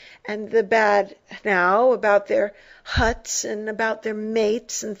quarrels, and the bad now about their huts and about their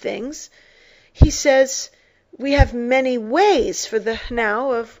mates and things. He says we have many ways for the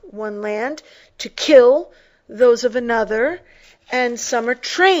now of one land to kill those of another, and some are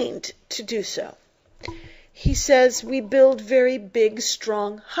trained to do so. He says we build very big,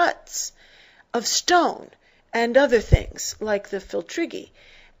 strong huts of stone and other things like the Filtrigi.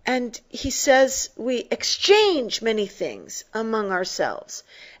 And he says we exchange many things among ourselves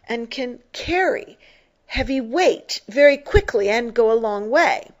and can carry heavy weight very quickly and go a long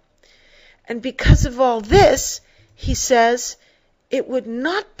way. And because of all this, he says, it would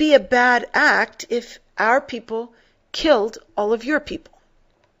not be a bad act if our people killed all of your people.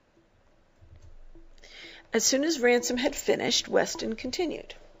 As soon as Ransom had finished, Weston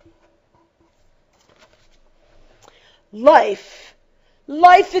continued. Life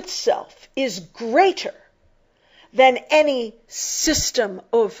itself is greater than any system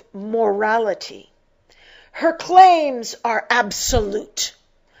of morality. Her claims are absolute.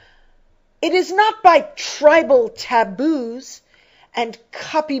 It is not by tribal taboos and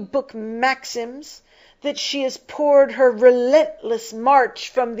copybook maxims that she has poured her relentless march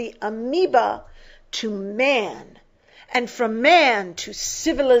from the amoeba to man, and from man to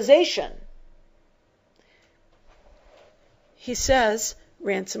civilization. He says,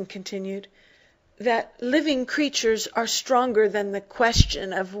 Ransom continued, that living creatures are stronger than the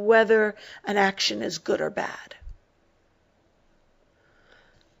question of whether an action is good or bad.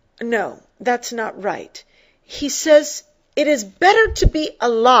 No, that's not right. He says it is better to be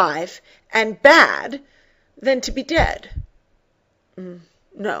alive and bad than to be dead.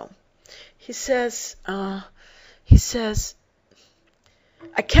 No. He says, I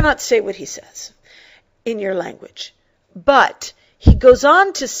cannot say what he says in your language, but he goes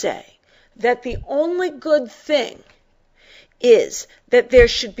on to say that the only good thing is that there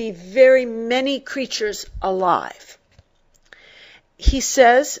should be very many creatures alive. He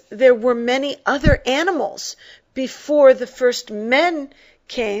says there were many other animals before the first men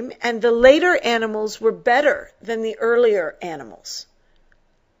came, and the later animals were better than the earlier animals.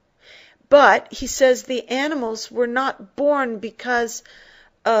 But he says the animals were not born because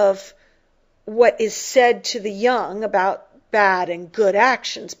of what is said to the young about bad and good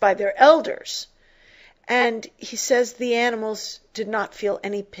actions by their elders. And he says the animals did not feel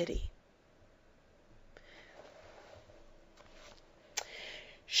any pity.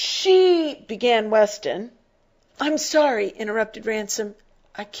 She, began Weston. I'm sorry, interrupted Ransom.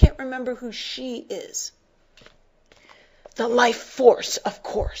 I can't remember who she is. The life force, of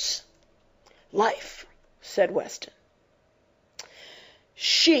course. Life, said Weston.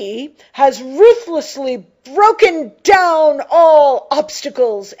 She has ruthlessly broken down all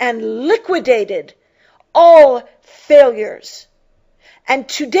obstacles and liquidated all failures. And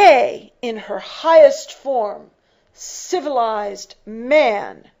today, in her highest form, civilized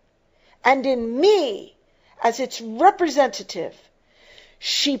man, and in me as its representative,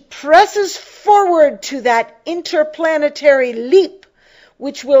 she presses forward to that interplanetary leap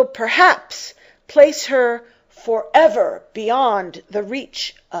which will perhaps place her forever beyond the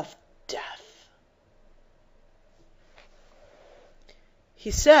reach of death.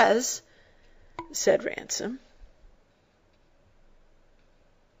 He says, said Ransom,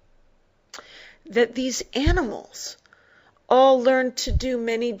 that these animals all learned to do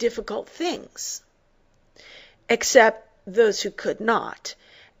many difficult things, except those who could not,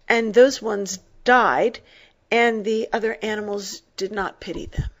 and those ones died, and the other animals did not pity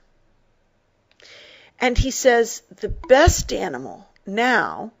them. And he says the best animal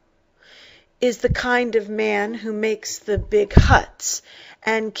now is the kind of man who makes the big huts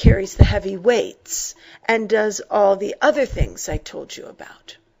and carries the heavy weights and does all the other things I told you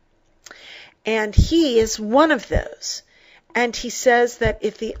about. And he is one of those. And he says that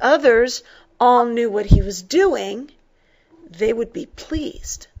if the others all knew what he was doing, they would be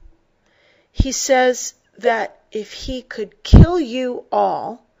pleased. He says that if he could kill you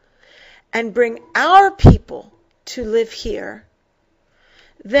all and bring our people to live here,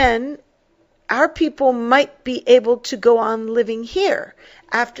 then our people might be able to go on living here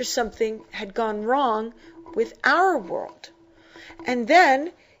after something had gone wrong with our world. And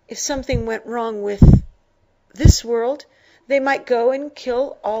then, if something went wrong with this world, they might go and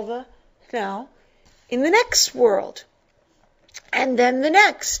kill all the now in the next world, and then the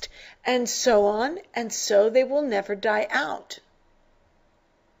next, and so on, and so they will never die out.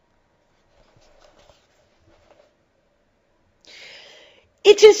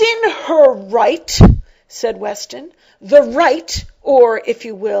 It is in her right, said Weston, the right, or, if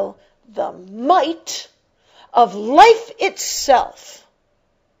you will, the might of life itself,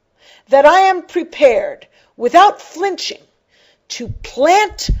 that I am prepared, without flinching, to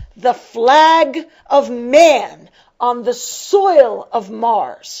plant the flag of man on the soil of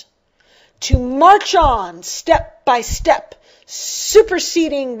Mars, to march on step by step,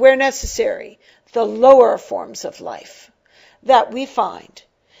 superseding where necessary the lower forms of life that we find,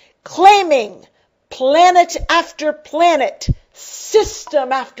 claiming planet after planet,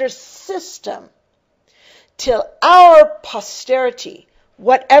 system after system, till our posterity,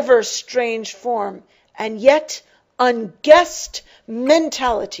 whatever strange form and yet unguessed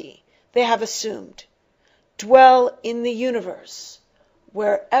mentality they have assumed, dwell in the universe,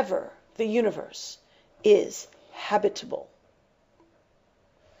 wherever the universe is habitable.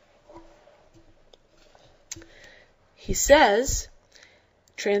 He says,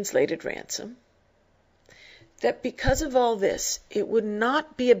 translated Ransom, that because of all this, it would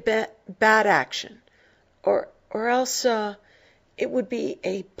not be a bad action, or or else it would be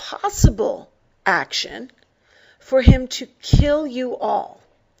a possible action for him to kill you all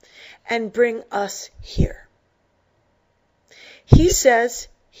and bring us here. He says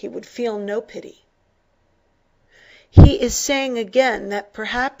he would feel no pity. He is saying again that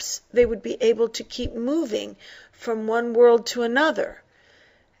perhaps they would be able to keep moving from one world to another,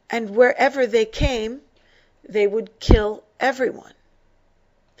 and wherever they came, they would kill everyone.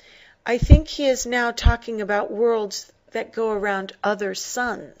 I think he is now talking about worlds that go around other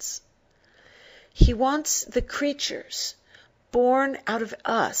suns. He wants the creatures born out of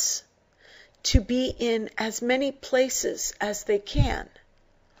us to be in as many places as they can.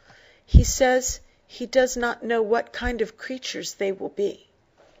 He says he does not know what kind of creatures they will be.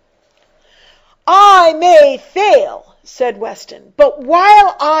 "I may fail," said Weston, "but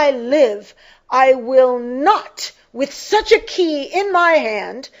while I live, I will not, with such a key in my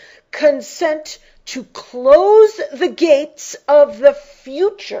hand, consent to close the gates of the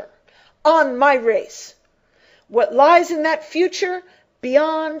future on my race. What lies in that future,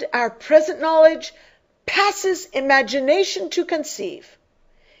 beyond our present knowledge, passes imagination to conceive.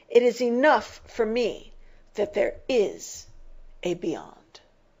 It is enough for me that there is a beyond."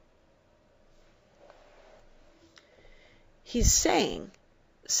 "He's saying,"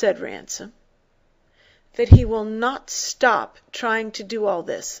 said Ransom, "that he will not stop trying to do all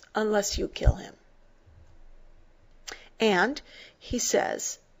this unless you kill him. And he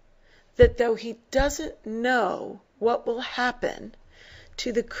says that though he doesn't know what will happen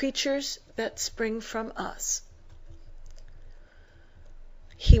to the creatures that spring from us,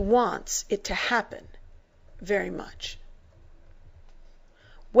 he wants it to happen very much."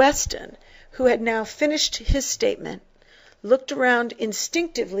 Weston, who had now finished his statement, looked around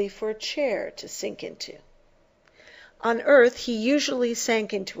instinctively for a chair to sink into. On Earth, he usually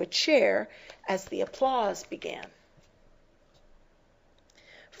sank into a chair as the applause began.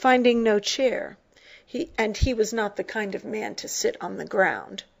 Finding no chair, he was not the kind of man to sit on the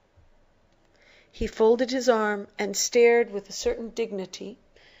ground, he folded his arm and stared with a certain dignity.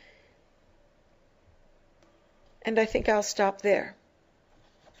 And I think I'll stop there.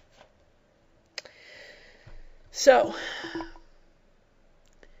 So,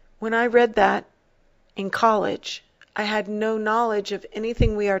 when I read that in college, I had no knowledge of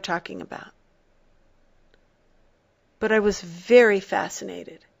anything we are talking about. But I was very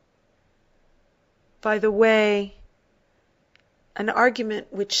fascinated by the way an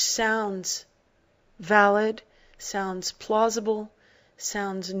argument which sounds valid, sounds plausible,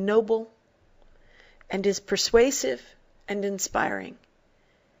 sounds noble, and is persuasive and inspiring,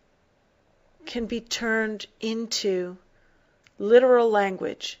 can be turned into literal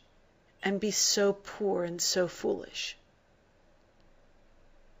language and be so poor and so foolish.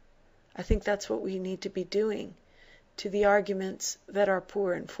 I think that's what we need to be doing to the arguments that are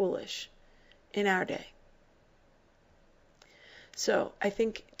poor and foolish in our day. So, I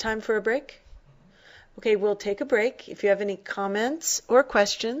think time for a break? Okay, we'll take a break. If you have any comments or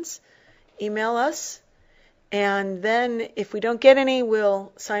questions, email us. And then, if we don't get any,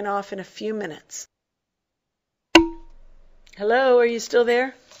 we'll sign off in a few minutes. Hello, are you still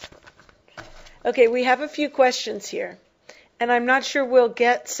there? Okay, we have a few questions here. And I'm not sure we'll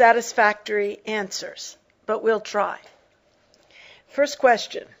get satisfactory answers, but we'll try. First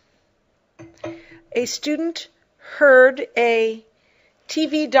question. A student heard a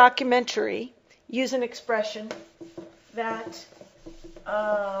TV documentary use an expression that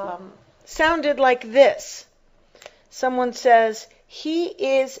sounded like this. Someone says, "He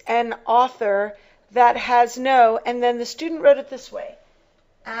is an author that has no," and then the student wrote it this way,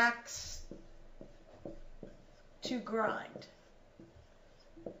 "axe to grind."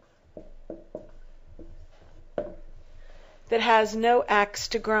 That has no axe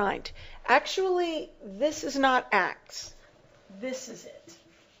to grind. Actually, this is not axe. This is it.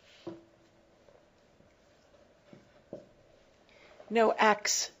 No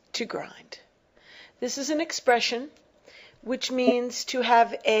axe to grind. This is an expression which means to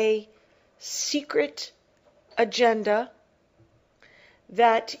have a secret agenda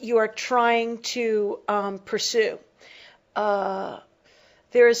that you are trying to pursue.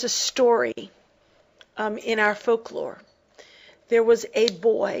 There is a story in our folklore. There was a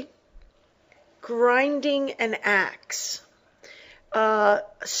boy grinding an axe, a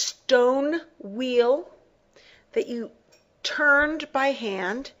stone wheel that you turned by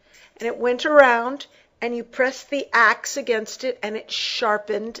hand, and it went around, and you pressed the axe against it, and it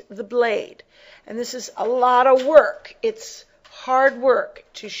sharpened the blade. And this is a lot of work. It's hard work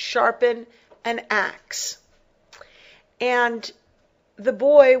to sharpen an axe. And the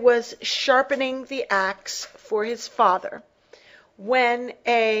boy was sharpening the axe for his father when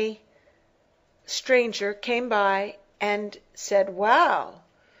a stranger came by and said, "Wow,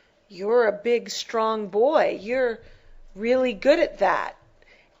 you're a big, strong boy. You're really good at that."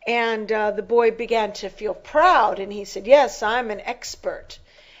 And the boy began to feel proud, and he said, "Yes, I'm an expert."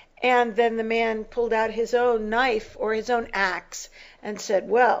 And then the man pulled out his own knife or his own axe and said,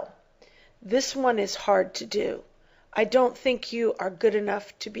 "Well, this one is hard to do. I don't think you are good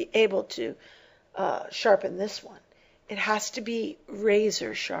enough to be able to sharpen this one. It has to be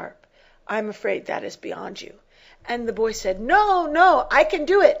razor sharp. I'm afraid that is beyond you." And the boy said, "No, no, I can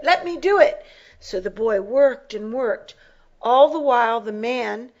do it. Let me do it." So the boy worked and worked. All the while the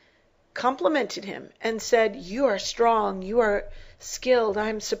man complimented him and said, "You are strong. You are skilled.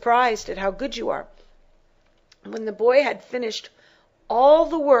 I'm surprised at how good you are." When the boy had finished all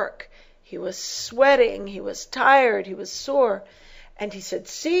the work, he was sweating, he was tired, he was sore, and he said,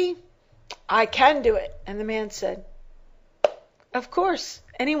 "See, I can do it." And the man said, "Of course,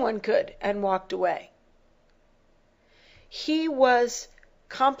 anyone could," and walked away. He was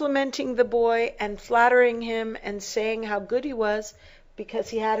complimenting the boy and flattering him and saying how good he was because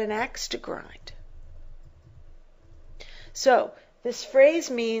he had an axe to grind. So, this phrase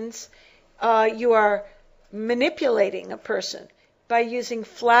means you are manipulating a person by using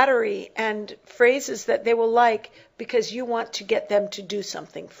flattery and phrases that they will like because you want to get them to do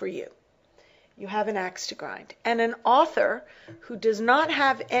something for you. You have an axe to grind. And an author who does not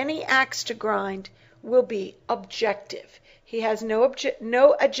have any axe to grind will be objective. He has no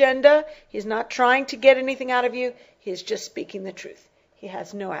agenda. He's not trying to get anything out of you. He is just speaking the truth. He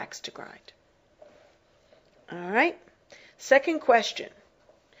has no axe to grind. All right. Second question.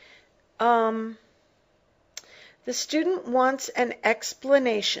 The student wants an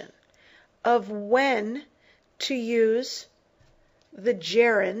explanation of when to use the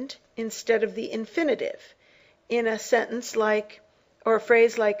gerund instead of the infinitive in a sentence like, or a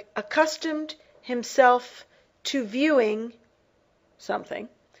phrase like, accustomed himself to viewing something,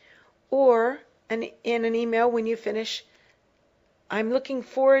 or in an email when you finish, "I'm looking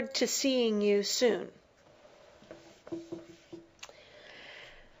forward to seeing you soon."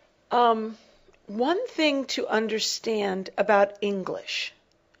 One thing to understand about English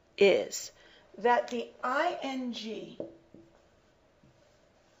is that the ing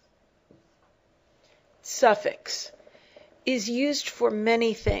suffix is used for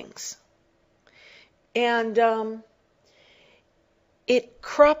many things. And it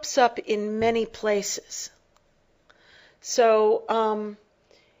crops up in many places. So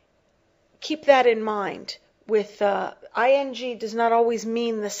keep that in mind. With ing does not always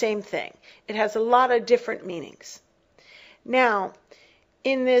mean the same thing. It has a lot of different meanings. Now,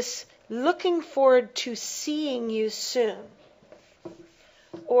 in this looking forward to seeing you soon,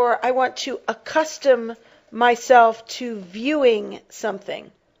 or I want to accustom myself to viewing something,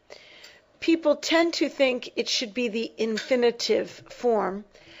 people tend to think it should be the infinitive form,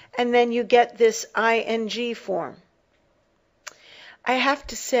 and then you get this ing form. I have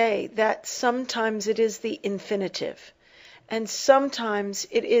to say that sometimes it is the infinitive, and sometimes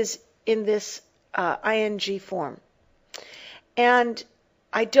it is in this ing form. And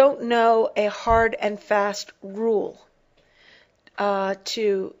I don't know a hard and fast rule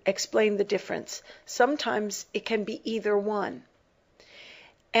to explain the difference. Sometimes it can be either one.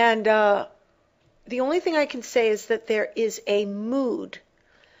 And the only thing I can say is that there is a mood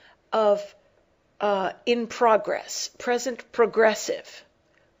of in progress, present progressive,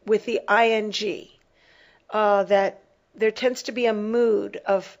 with the ing, that there tends to be a mood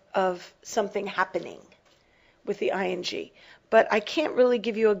of something happening with the ing. But I can't really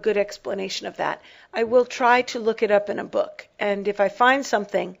give you a good explanation of that. I will try to look it up in a book, and if I find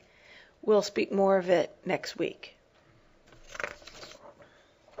something, we'll speak more of it next week.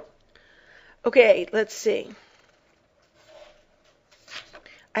 Okay, let's see.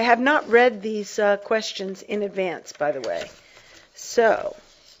 I have not read these questions in advance, by the way. So,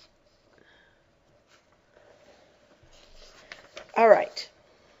 all right.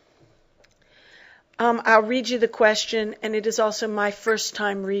 I'll read you the question, and it is also my first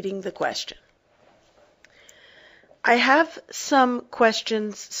time reading the question. I have some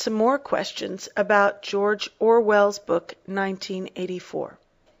more questions about George Orwell's book, 1984.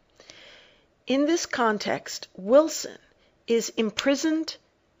 In this context, Wilson is imprisoned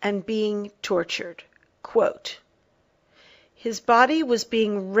and being tortured. Quote, "His body was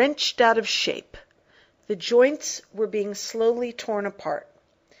being wrenched out of shape. The joints were being slowly torn apart.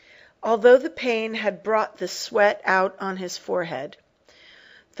 Although the pain had brought the sweat out on his forehead,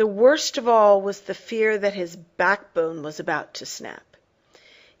 the worst of all was the fear that his backbone was about to snap.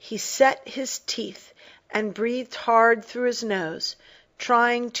 he set his teeth and breathed hard through his nose,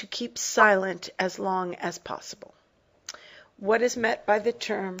 trying to keep silent as long as possible. What is meant by the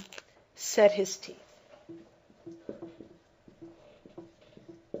term set his teeth?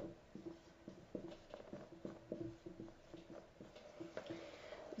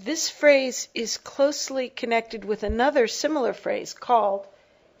 This phrase is closely connected with another similar phrase called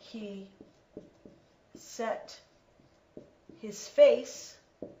he set his face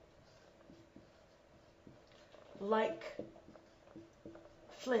like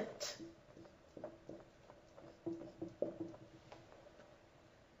flint.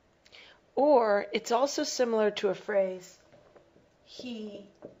 Or it's also similar to a phrase, he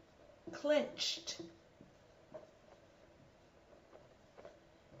clenched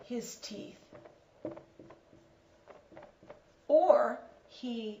his teeth. Or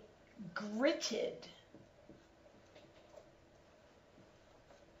he gritted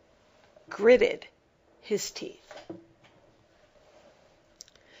his teeth.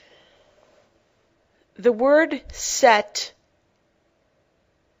 The word set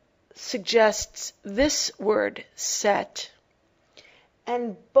suggests this word set,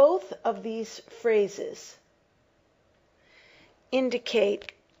 and both of these phrases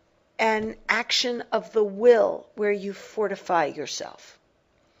indicate an action of the will where you fortify yourself.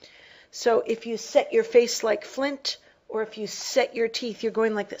 So if you set your face like flint, or if you set your teeth, you're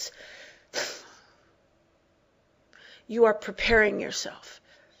going like this. You are preparing yourself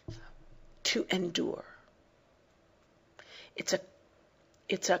to endure.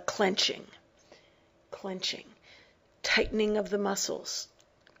 It's a clenching, tightening of the muscles,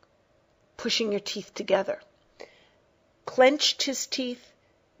 pushing your teeth together. Clenched his teeth,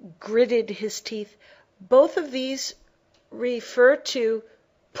 gritted his teeth. Both of these refer to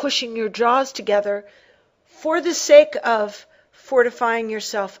pushing your jaws together for the sake of fortifying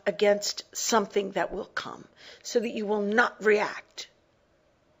yourself against something that will come, so that you will not react.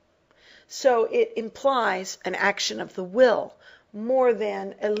 So it implies an action of the will more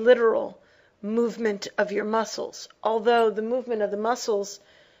than a literal movement of your muscles, although the movement of the muscles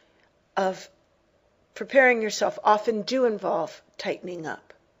of preparing yourself often do involve tightening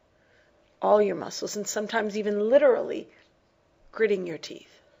up all your muscles, and sometimes even literally gritting your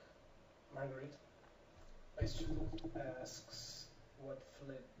teeth. Margarita, a student asks what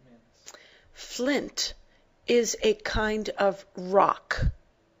flint means. Flint is a kind of rock.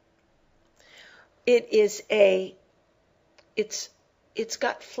 It's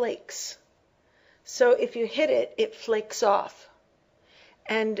got flakes. So if you hit it, it flakes off.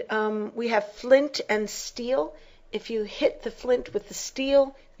 And we have flint and steel. If you hit the flint with the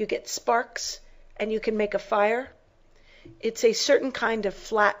steel, you get sparks and you can make a fire. It's a certain kind of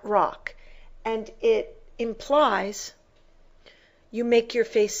flat rock. And it implies you make your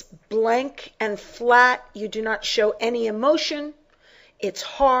face blank and flat. You do not show any emotion. It's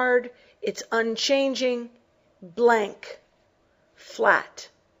hard. It's unchanging, blank, flat,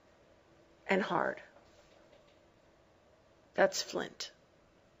 and hard. That's flint.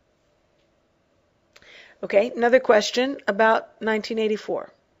 Okay, another question about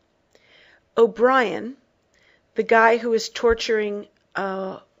 1984. O'Brien, the guy who is torturing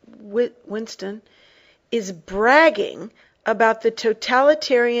Winston, is bragging about the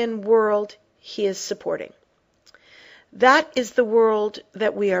totalitarian world he is supporting. That is the world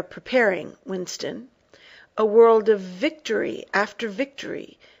that we are preparing, Winston. A world of victory after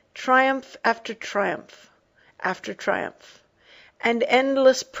victory, triumph after triumph after triumph, and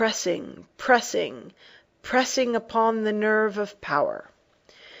endless pressing upon the nerve of power.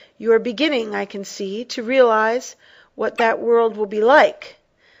 You are beginning, I can see, to realize what that world will be like,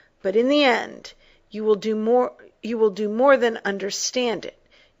 but in the end, you will do more than understand it.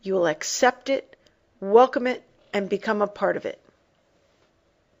 You will accept it, welcome it, and become a part of it.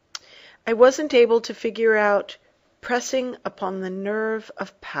 I wasn't able to figure out pressing upon the nerve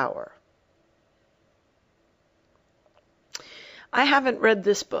of power. I haven't read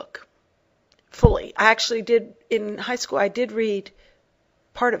this book fully. I actually did, in high school, I did read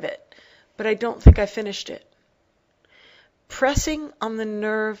part of it, but I don't think I finished it. Pressing on the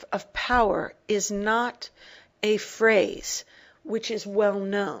nerve of power is not a phrase which is well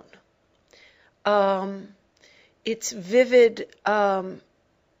known. It's vivid,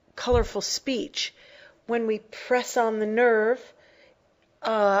 colorful speech. When we press on the nerve,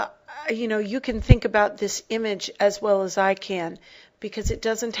 you can think about this image as well as I can, because it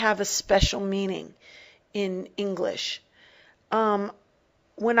doesn't have a special meaning in English.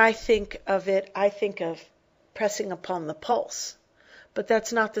 When I think of it, I think of pressing upon the pulse, but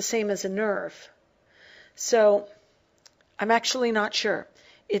that's not the same as a nerve. So I'm actually not sure.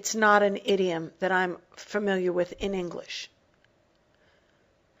 it's not an idiom that I'm familiar with in English.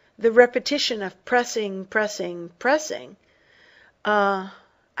 The repetition of pressing, pressing, pressing, I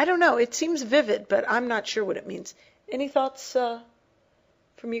don't know. It seems vivid, but I'm not sure what it means. Any thoughts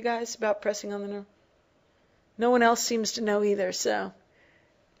from you guys about pressing on the nerve? No one else seems to know either, so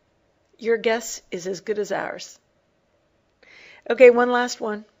your guess is as good as ours. Okay, one last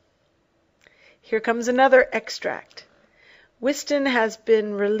one. Here comes another extract. Whiston has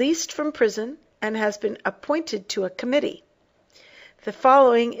been released from prison and has been appointed to a committee. The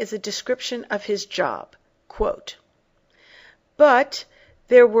following is a description of his job. Quote, "But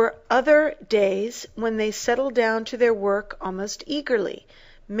there were other days when they settled down to their work almost eagerly,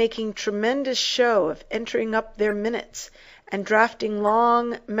 making tremendous show of entering up their minutes and drafting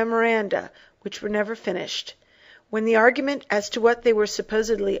long memoranda which were never finished. When the argument as to what they were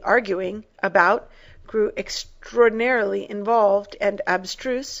supposedly arguing about grew extraordinarily involved and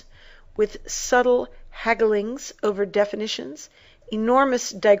abstruse, with subtle hagglings over definitions, enormous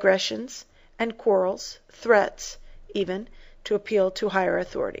digressions, and quarrels, threats, even, to appeal to higher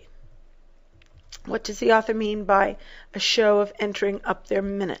authority." What does the author mean by a show of entering up their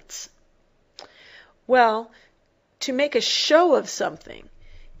minutes? Well, to make a show of something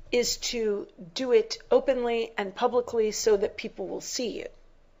is to do it openly and publicly so that people will see you.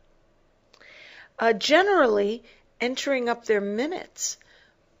 Generally, entering up their minutes,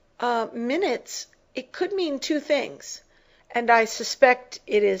 it could mean two things, and I suspect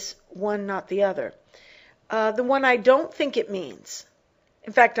it is one, not the other. The one I don't think it means,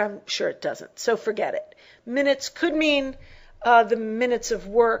 in fact, I'm sure it doesn't, so forget it. Minutes could mean the minutes of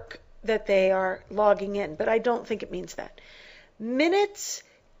work that they are logging in, but I don't think it means that. Minutes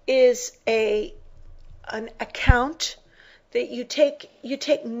is an account that you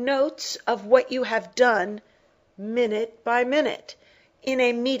take notes of what you have done minute by minute in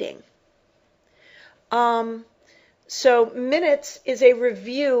a meeting. So minutes is a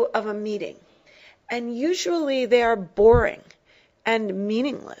review of a meeting, and usually they are boring and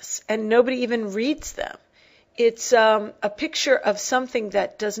meaningless, and nobody even reads them. It's a picture of something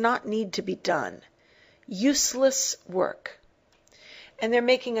that does not need to be done. Useless work. And they're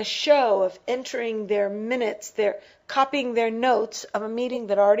making a show of entering their minutes, they're copying their notes of a meeting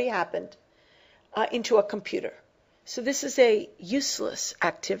that already happened into a computer. So this is a useless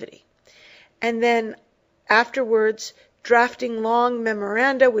activity. And then afterwards, drafting long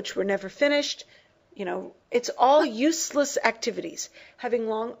memoranda which were never finished. It's all useless activities, having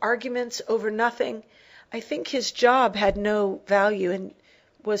long arguments over nothing. I think his job had no value and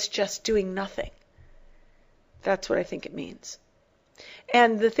was just doing nothing. That's what I think it means.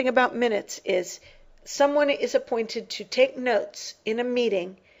 And the thing about minutes is someone is appointed to take notes in a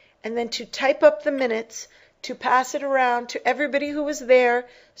meeting and then to type up the minutes, to pass it around to everybody who was there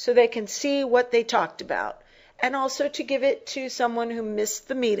so they can see what they talked about, and also to give it to someone who missed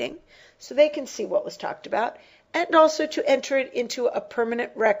the meeting so they can see what was talked about, and also to enter it into a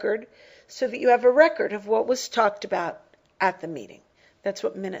permanent record so that you have a record of what was talked about at the meeting. That's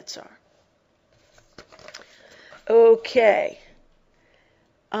what minutes are. Okay.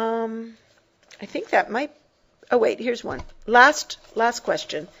 I think that might... Oh, wait, here's one. Last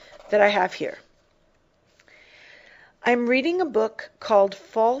question that I have here. I'm reading a book called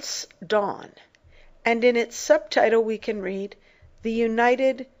False Dawn, and in its subtitle we can read The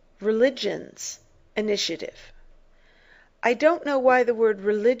United Religions Initiative. I don't know why the word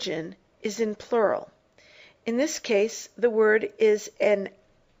religion is in plural. In this case, the word is an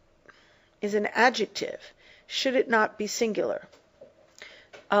adjective. Should it not be singular?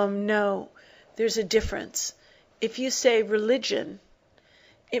 No, there's a difference. If you say religion,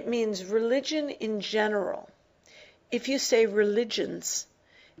 it means religion in general. If you say religions,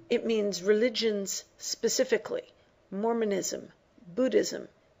 it means religions specifically. Mormonism, Buddhism,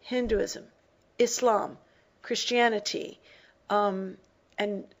 Hinduism, Islam, Christianity, and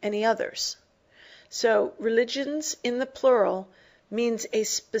any others. So religions in the plural means a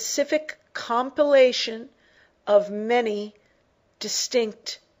specific compilation of many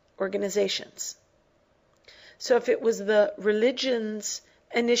distinct organizations. So if it was the Religions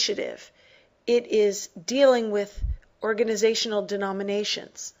Initiative, it is dealing with organizational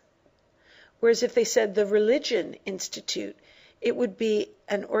denominations. Whereas if they said the Religion Institute, it would be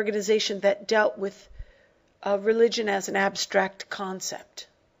an organization that dealt with religion as an abstract concept.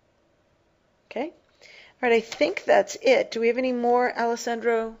 Okay? All right, I think that's it. Do we have any more,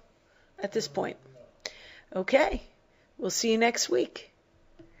 Alessandro, at this point? Okay. We'll see you next week.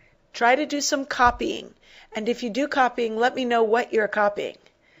 Try to do some copying. And if you do copying, let me know what you're copying.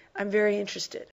 I'm very interested.